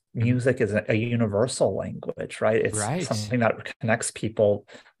music is a universal language, right? It's Right. something that connects people,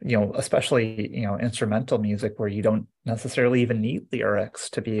 especially, instrumental music where you don't necessarily even need lyrics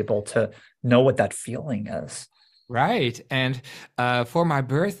to be able to know what that feeling is. Right. And for my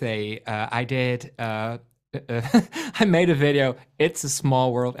birthday, I did I made a video. It's a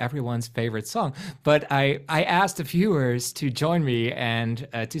Small World, everyone's favorite song. But I asked the viewers to join me and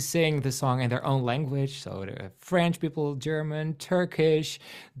to sing the song in their own language. So French people, German, Turkish,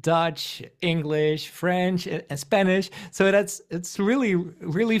 Dutch, English, French, and Spanish. So it's really,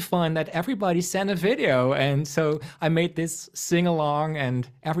 really fun that everybody sent a video. And so I made this sing along and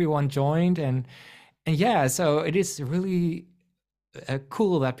everyone joined. And yeah, so it is really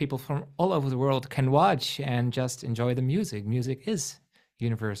cool that people from all over the world can watch and just enjoy the music. Music is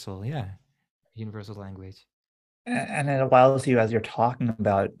universal, universal language. And it allows you, as you're talking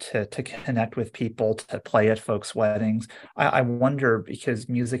about, to connect with people, to play at folks' weddings. I wonder, because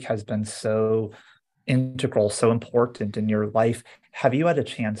music has been so integral, so important in your life, have you had a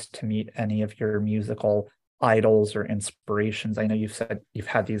chance to meet any of your musical idols or inspirations? I know you've said you've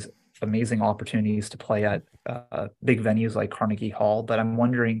had these amazing opportunities to play at big venues like Carnegie Hall, but I'm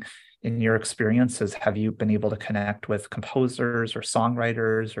wondering, in your experiences, have you been able to connect with composers or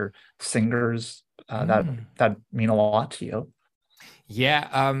songwriters or singers that mean a lot to you?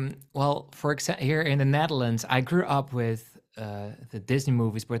 Yeah, well, for example, here in the Netherlands, I grew up with the Disney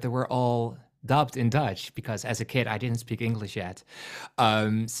movies, but they were all dubbed in Dutch because as a kid I didn't speak English yet.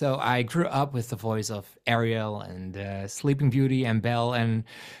 So I grew up with the voice of Ariel and Sleeping Beauty and Belle and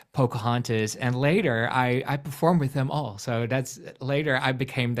Pocahontas, and later I performed with them all. So later I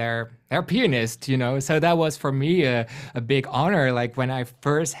became their pianist, So that was for me a big honor. Like when I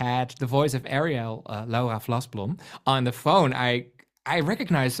first had the voice of Ariel, Laura Vlasblom, on the phone, I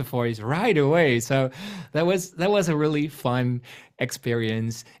recognized the voice right away. So that was a really fun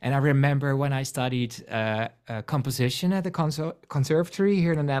experience. And I remember when I studied composition at the conservatory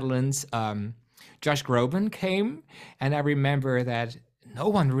here in the Netherlands, Josh Groban came, and I remember that no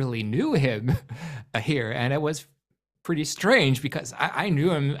one really knew him here, and it was pretty strange because I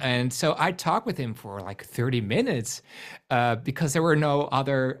knew him, and so I talked with him for like 30 minutes because there were no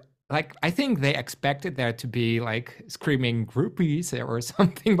other. Like, I think they expected there to be like screaming groupies or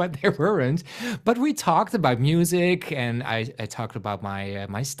something, but there weren't. But we talked about music, and I talked about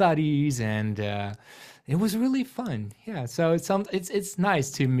my studies, and it was really fun. Yeah, so it's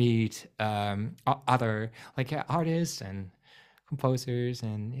nice to meet other like artists and composers,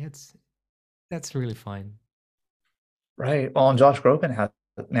 and that's really fun. Right. Well, and Josh Groban has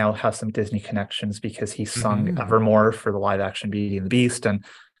now has some Disney connections because he sung Evermore for the live action Beauty and the Beast. And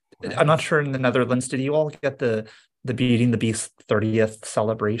I'm not sure in the Netherlands, did you all get the Beauty and the Beast 30th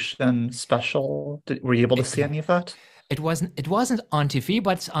celebration special? Were you able to see any of that? It wasn't on TV,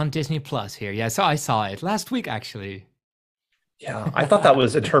 but it's on Disney Plus here. Yeah, so I saw it last week actually. Yeah, I thought that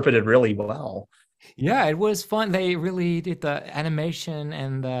was interpreted really well. Yeah, it was fun. They really did the animation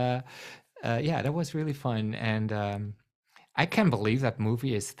and yeah, that was really fun. And I can't believe that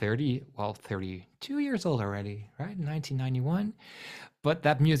movie is 32 years old already, right? 1991. But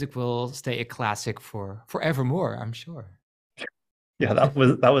that music will stay a classic for forevermore, I'm sure. Yeah, that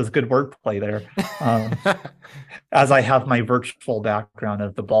was good wordplay there. As I have my virtual background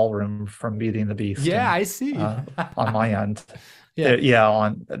of the ballroom from Beauty and the Beast. Yeah, I see. On my end.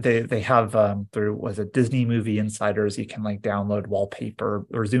 Yeah, they have through Disney Movie Insiders, you can like download wallpaper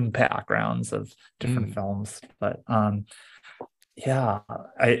or Zoom backgrounds of different films. But yeah,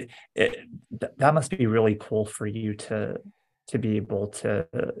 that must be really cool for you to be able to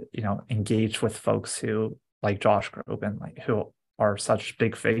engage with folks who like Josh Groban, like who are such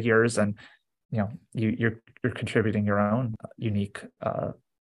big figures, and you're contributing your own unique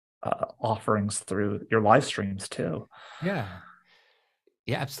offerings through your live streams too. Yeah,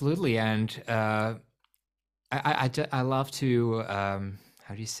 absolutely. And I love to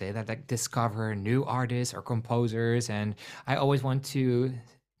how do you say that, like discover new artists or composers, and I always want to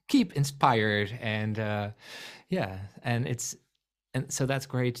keep inspired. And yeah, and so that's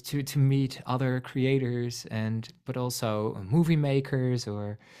great to meet other creators, but also movie makers,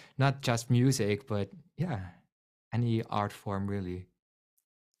 or not just music, but yeah, any art form really.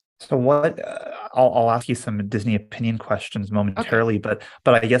 So what I'll ask you some Disney opinion questions momentarily, but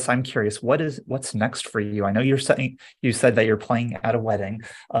I guess I'm curious, what's next for you? I know you said that you're playing at a wedding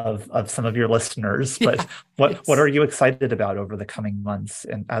of some of your listeners, but what are you excited about over the coming months,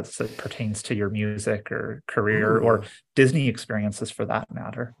 and as it pertains to your music or career or Disney experiences for that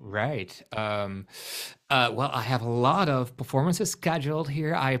matter? Right. Well, I have a lot of performances scheduled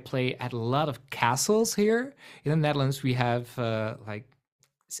here. I play at a lot of castles here in the Netherlands. We have like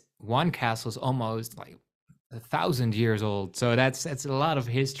one castle is almost like 1,000 years old, so that's a lot of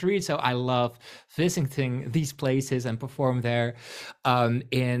history. So I love visiting these places and perform there.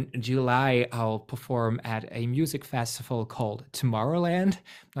 In July, I'll perform at a music festival called Tomorrowland.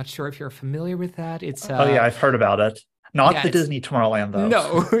 Not sure if you're familiar with that. It's yeah, I've heard about it. Not the Disney Tomorrowland, though.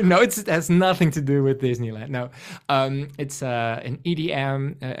 No, it has nothing to do with Disneyland. No, it's an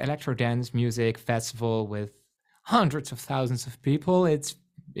EDM electro dance music festival with hundreds of thousands of people. It's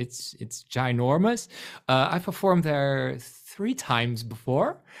ginormous. I performed there 3 times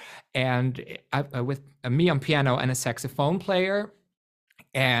before, and with me on piano and a saxophone player.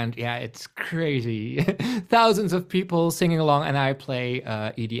 And yeah, it's crazy. Thousands of people singing along, and I play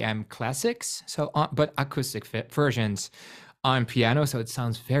EDM classics, but acoustic versions on piano. So it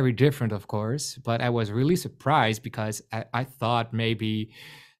sounds very different, of course. But I was really surprised because I thought maybe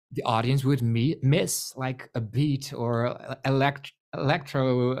the audience would miss like a beat or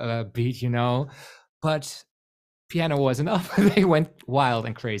electro beat, but piano was enough. They went wild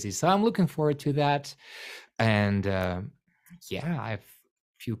and crazy. So I'm looking forward to that. And yeah, I have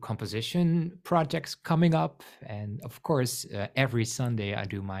a few composition projects coming up. And of course, every Sunday I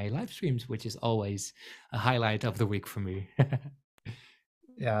do my live streams, which is always a highlight of the week for me.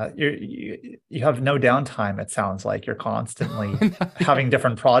 Yeah, you have no downtime. It sounds like you're constantly having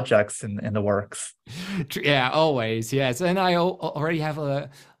different projects in the works. Yeah, always. Yes, and I already have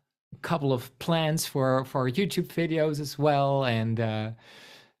a couple of plans for YouTube videos as well. And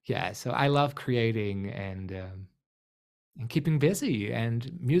yeah, so I love creating and keeping busy.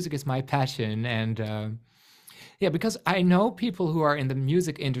 And music is my passion. And yeah, because I know people who are in the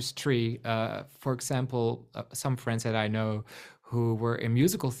music industry. For example, some friends that I know who were in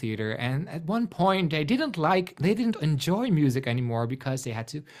musical theater, and at one point they didn't enjoy music anymore because they had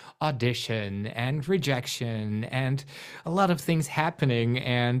to audition and rejection and a lot of things happening.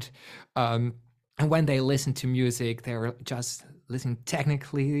 And when they listen to music, they're just listening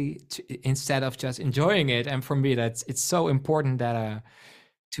technically instead of just enjoying it. And for me, it's so important that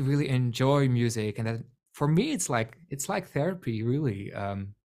to really enjoy music, and that for me it's like therapy, really.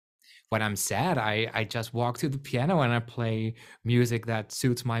 When I'm sad, I just walk to the piano and I play music that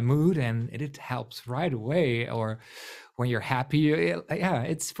suits my mood, and it helps right away. Or when you're happy, yeah,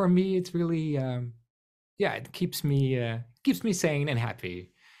 it's for me. It's really, yeah, it keeps me sane and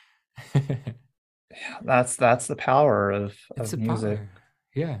happy. Yeah, that's the power of music. Power.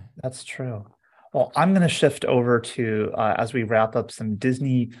 Yeah, that's true. Well, I'm going to shift over to as we wrap up some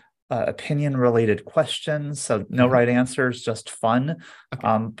Disney opinion-related questions, so no right answers, just fun.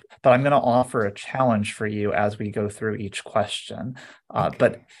 Okay. But I'm going to offer a challenge for you as we go through each question.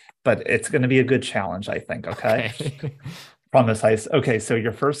 Okay. But it's going to be a good challenge, I think. Okay. Promise. Okay. So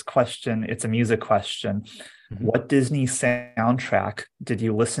your first question, it's a music question. Mm-hmm. What Disney soundtrack did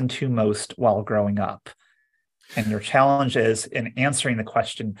you listen to most while growing up? And your challenge is, in answering the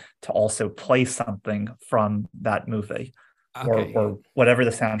question, to also play something from that movie. Okay. Or whatever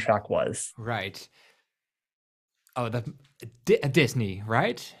the soundtrack was. Right. Oh, Disney,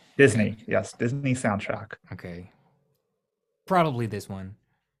 right? Disney, yes, Disney soundtrack. Okay. Probably this one.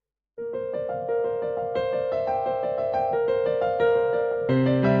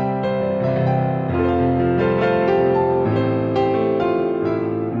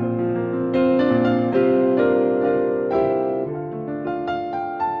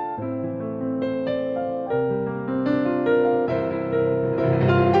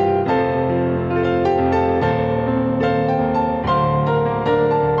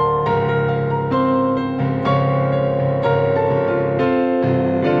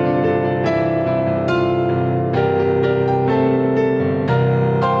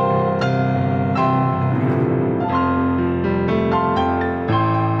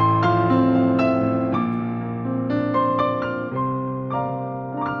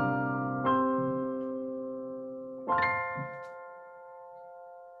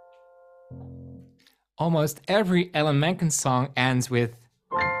 Almost every Alan Menken song ends with,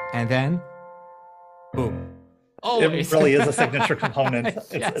 and then, boom. Always. It really is a signature component.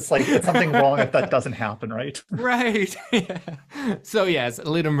 Yes. It's like it's something wrong if that doesn't happen, right? Right. Yeah. So yes,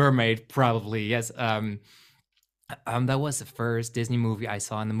 Little Mermaid, probably. Yes. That was the first Disney movie I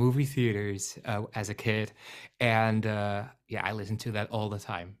saw in the movie theaters as a kid, and yeah, I listened to that all the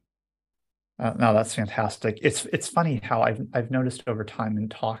time. No, that's fantastic. It's funny how I've noticed over time in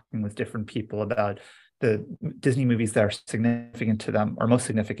talking with different people about the Disney movies that are significant to them or most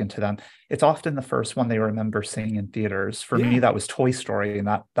significant to them. It's often the first one they remember seeing in theaters. For me, that was Toy Story, and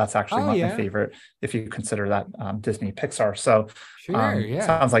that's actually not my favorite if you consider that Disney Pixar. So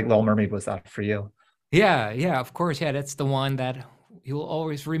sounds like Little Mermaid was that for you. Yeah, of course. Yeah, that's the one that you'll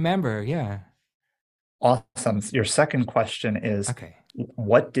always remember. Yeah. Awesome. Your second question is, okay,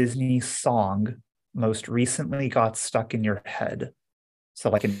 what Disney song most recently got stuck in your head? So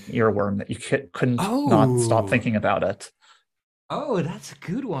like an earworm that you couldn't not stop thinking about it. Oh, that's a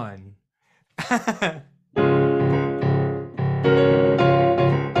good one.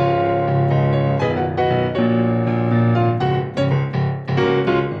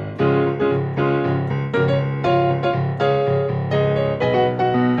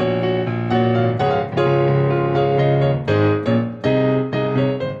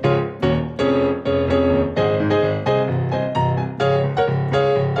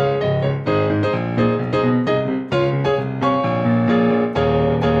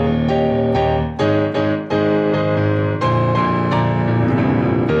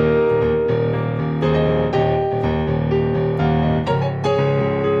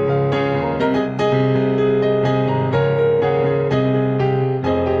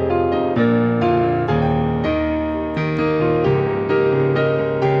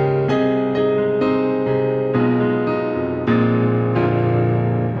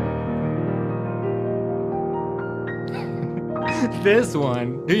 This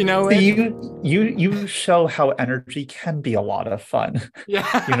one, do you know it? You show how energy can be a lot of fun.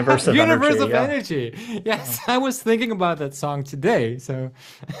 Yeah, Universe of Energy. Yes, I was thinking about that song today. So,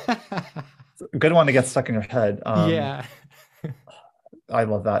 good one to get stuck in your head. Yeah, I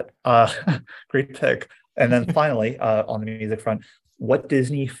love that. Great pick. And then finally, on the music front, what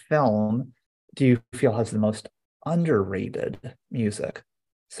Disney film do you feel has the most underrated music?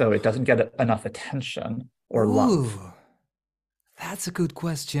 So it doesn't get enough attention or love. That's a good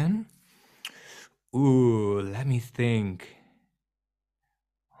question. Ooh, let me think.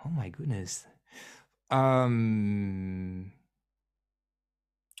 Oh my goodness. For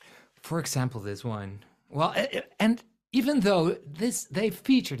example, this one. Well, and even though they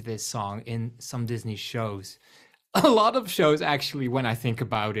featured this song in some Disney shows, a lot of shows actually, when I think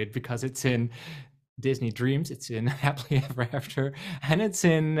about it, because it's in Disney Dreams, it's in Happily Ever After, and it's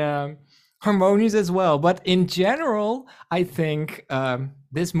in Harmonious as well. But in general, I think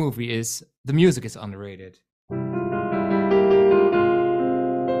this movie the music is underrated.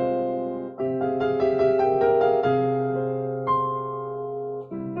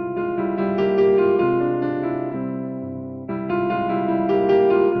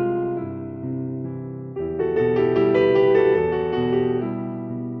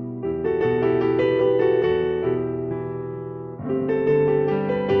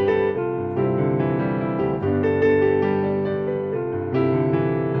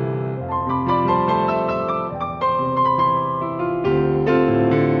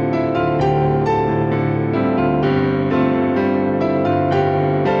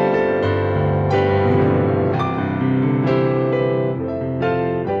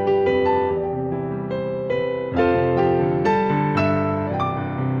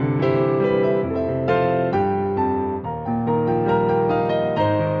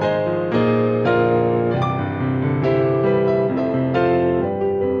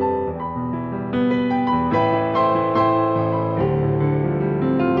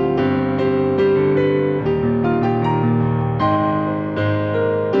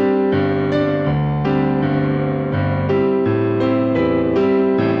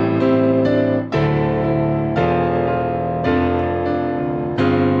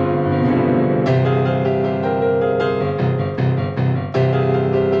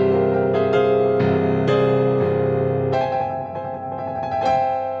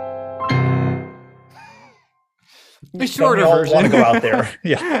 shorter don't version. want to go out there.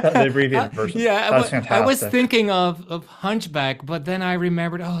 Yeah, the abbreviated version. Yeah, That's I fantastic. was thinking of Hunchback, but then I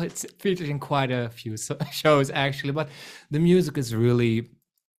remembered, oh, it's featured in quite a few shows actually. But the music is really,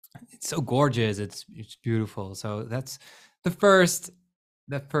 it's so gorgeous. It's beautiful. So that's the first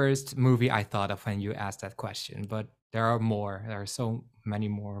movie I thought of when you asked that question. But there are more. There are so many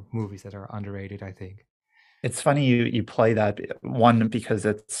more movies that are underrated, I think. It's funny you play that one because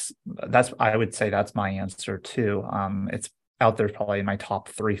that's I would say that's my answer too. It's out there probably in my top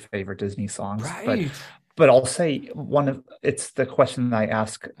 3 favorite Disney songs. Right. But I'll say it's the question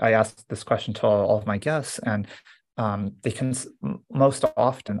that I ask this question to all of my guests, and they can most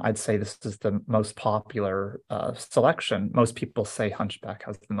often I'd say this is the most popular selection. Most people say Hunchback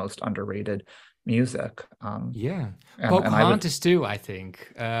has the most underrated music. Yeah, and Pocahontas too, I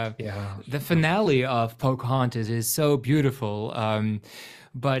think. Yeah, the finale of Pocahontas is so beautiful.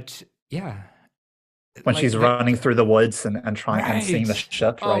 But yeah, when she's running through the woods and trying and seeing the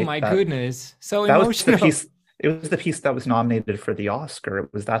ship. Oh right? my goodness, so that emotional. Was the piece. It was the piece that was nominated for the Oscar.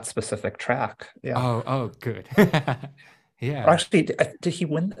 It was that specific track. Yeah. Oh, good. Yeah. Actually, did he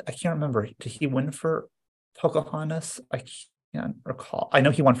win? I can't remember. Did he win for Pocahontas? I can't recall. I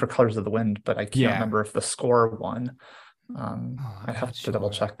know he won for Colors of the Wind, but I can't remember if the score won. I'd have to double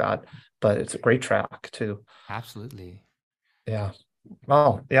check that. But it's a great track too. Absolutely. Yeah.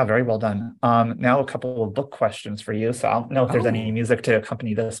 Well, yeah, very well done. Now a couple of book questions for you. So I don't know if there's any music to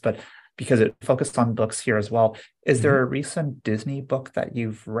accompany this, but because it focused on books here as well. Is there a recent Disney book that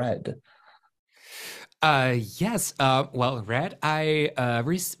you've read? Yes. Well, read. I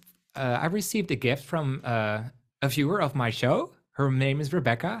received a gift from a viewer of my show. Her name is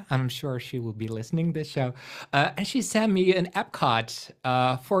Rebecca. I'm sure she will be listening to this show. And she sent me an Epcot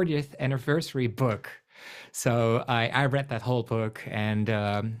 40th anniversary book. So I read that whole book and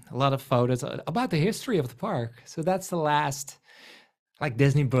a lot of photos about the history of the park. So that's the last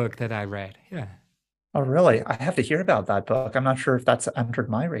Disney book that I read. Yeah. Oh, really? I have to hear about that book. I'm not sure if that's entered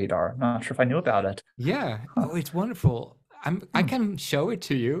my radar. I'm not sure if I knew about it. Yeah. Oh, it's wonderful. I can show it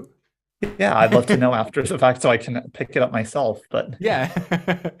to you. Yeah, I'd love to know after the fact so I can pick it up myself. But yeah.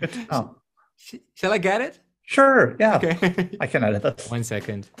 Good to know. Shall I get it? Sure. Yeah. Okay. I can edit this. 1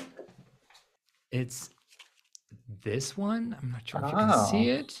 second. It's this one. I'm not sure if you can see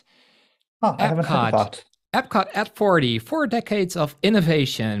it. Oh, I haven't heard of that. Epcot at 40, 4 Decades of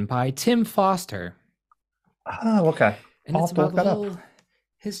Innovation by Tim Foster. Oh, okay. And it's about the whole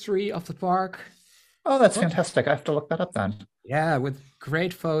history of the park. Oh, that's fantastic. I have to look that up then. Yeah, with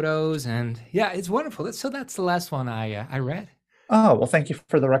great photos and yeah, it's wonderful. So that's the last one I read. Oh, well, thank you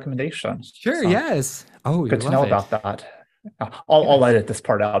for the recommendation. Sure, yes. Oh, good to know about that. I'll edit this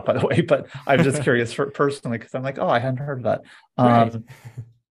part out, by the way, but I'm just curious personally because I'm like, oh, I hadn't heard of that. Right.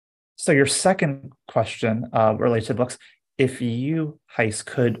 So your second question related to books, if you, Heis,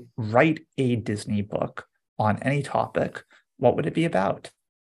 could write a Disney book on any topic, what would it be about?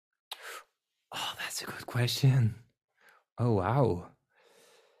 Oh, that's a good question. Oh, wow.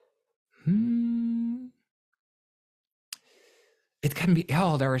 It can be,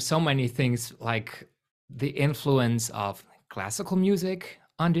 there are so many things like the influence of classical music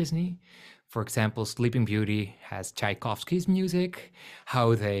on Disney. For example, Sleeping Beauty has Tchaikovsky's music,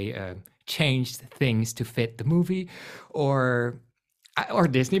 how they changed things to fit the movie, or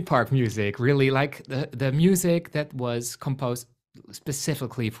Disney park music, really like the music that was composed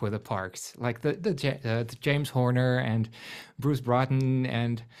specifically for the parks, like the James Horner and Bruce Broughton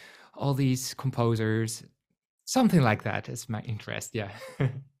and all these composers. Something like that is my interest, yeah.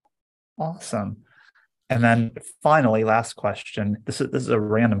 Awesome. And then finally, last question. This is a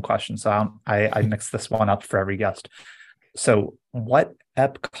random question, so I mix this one up for every guest. So what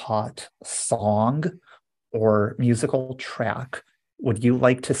Epcot song or musical track would you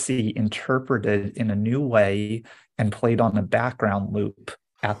like to see interpreted in a new way and played on a background loop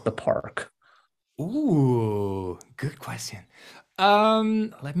at the park? Ooh, good question.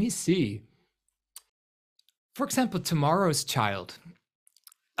 Let me see. For example, Tomorrow's Child.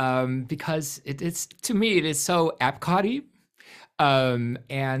 Because it's to me it is so Epcot-y,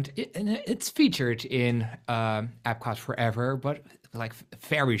 and it's featured in Epcot Forever, but like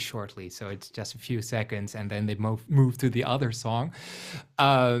very shortly, so it's just a few seconds, and then they move to the other song.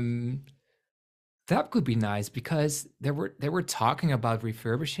 That could be nice because they were talking about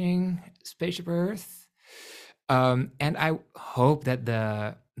refurbishing Spaceship Earth, and I hope that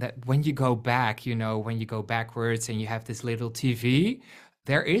that when you go back, when you go backwards and you have this little TV.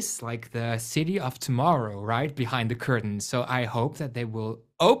 There is like the city of tomorrow, right, behind the curtains. So I hope that they will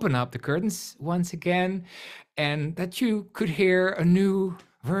open up the curtains once again and that you could hear a new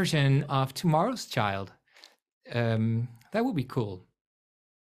version of Tomorrow's Child. that would be cool.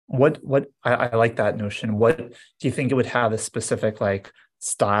 What I like that notion. What do you think it would have a specific like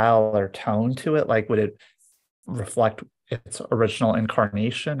style or tone to it? Like, would it reflect its original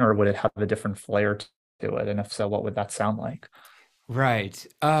incarnation, or would it have a different flair to it? And if so, what would that sound like? Right.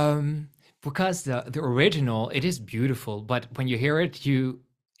 Because the original, it is beautiful, but when you hear it,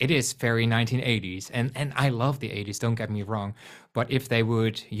 it is very 1980s, and I love the 80s, don't get me wrong. But if they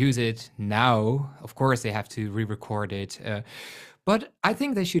would use it now, of course they have to re-record it. But I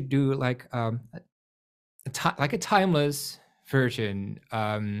think they should do like a timeless version.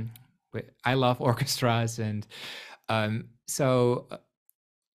 I love orchestras, and so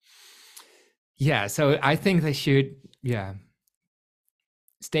I think they should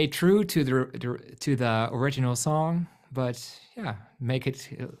stay true to the original song, but make it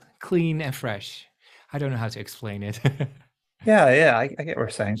clean and fresh. I don't know how to explain it. I get what you're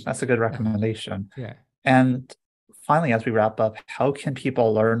saying. That's a good recommendation. Yeah. And finally, as we wrap up, how can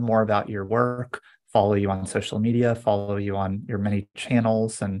people learn more about your work, follow you on social media, follow you on your many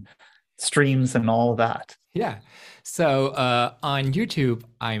channels and streams and all of that? Yeah. So on YouTube,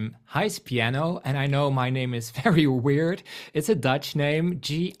 I'm Gijs Piano, and I know my name is very weird. It's a Dutch name,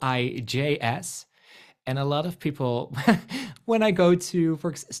 Gijs. And a lot of people, when I go to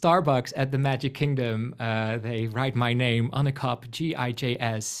for Starbucks at the Magic Kingdom, they write my name on a cup,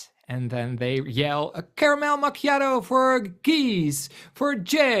 Gijs. And then they yell, a caramel macchiato for Guys, for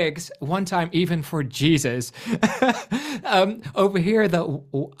Jigs, one time even for Jesus. Over here, the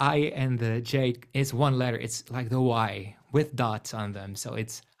I and the J is one letter. It's like the Y with dots on them. So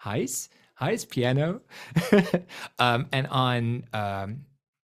it's Gijs Piano. And on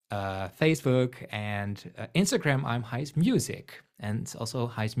Facebook and Instagram, I'm Gijs Music. And it's also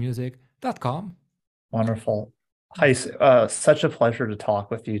gijsmusic.com. Wonderful. Gijs, such a pleasure to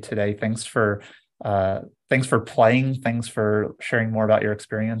talk with you today. Thanks for playing. Thanks for sharing more about your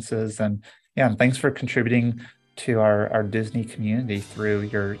experiences, and thanks for contributing to our Disney community through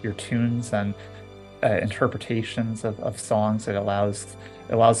your tunes and interpretations of songs. It allows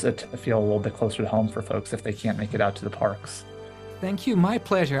it to feel a little bit closer to home for folks if they can't make it out to the parks. Thank you. My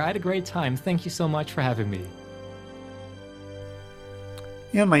pleasure. I had a great time. Thank you so much for having me.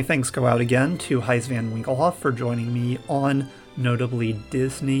 And my thanks go out again to Gijs van Winkelhoff for joining me on Notably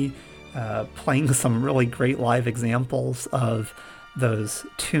Disney, playing some really great live examples of those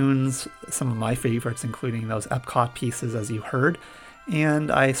tunes, some of my favorites, including those Epcot pieces, as you heard.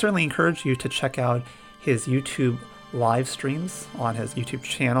 And I certainly encourage you to check out his YouTube live streams on his YouTube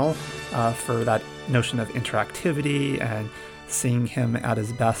channel for that notion of interactivity and seeing him at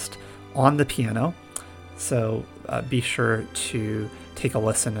his best on the piano. So be sure to take a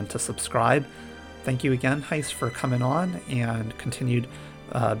listen and to subscribe. Thank you again, Gijs, for coming on, and continued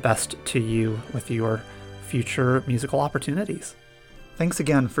best to you with your future musical opportunities. Thanks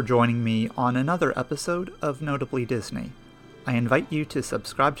again for joining me on another episode of Notably Disney. I invite you to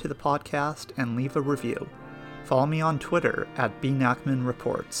subscribe to the podcast and leave a review. Follow me on Twitter at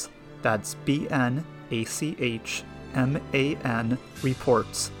bnachman_reports. That's BNACHMAN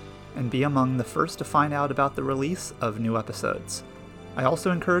reports, and be among the first to find out about the release of new episodes. I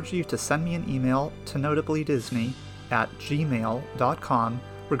also encourage you to send me an email to notablydisney@gmail.com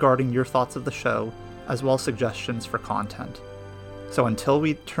regarding your thoughts of the show, as well as suggestions for content. So until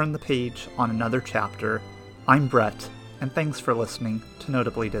we turn the page on another chapter, I'm Brett, and thanks for listening to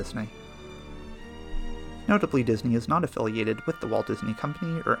Notably Disney. Notably Disney is not affiliated with the Walt Disney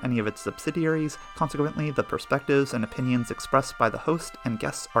Company or any of its subsidiaries. Consequently, the perspectives and opinions expressed by the host and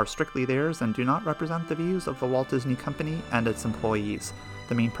guests are strictly theirs and do not represent the views of the Walt Disney Company and its employees.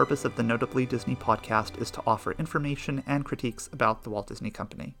 The main purpose of the Notably Disney podcast is to offer information and critiques about the Walt Disney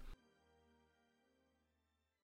Company.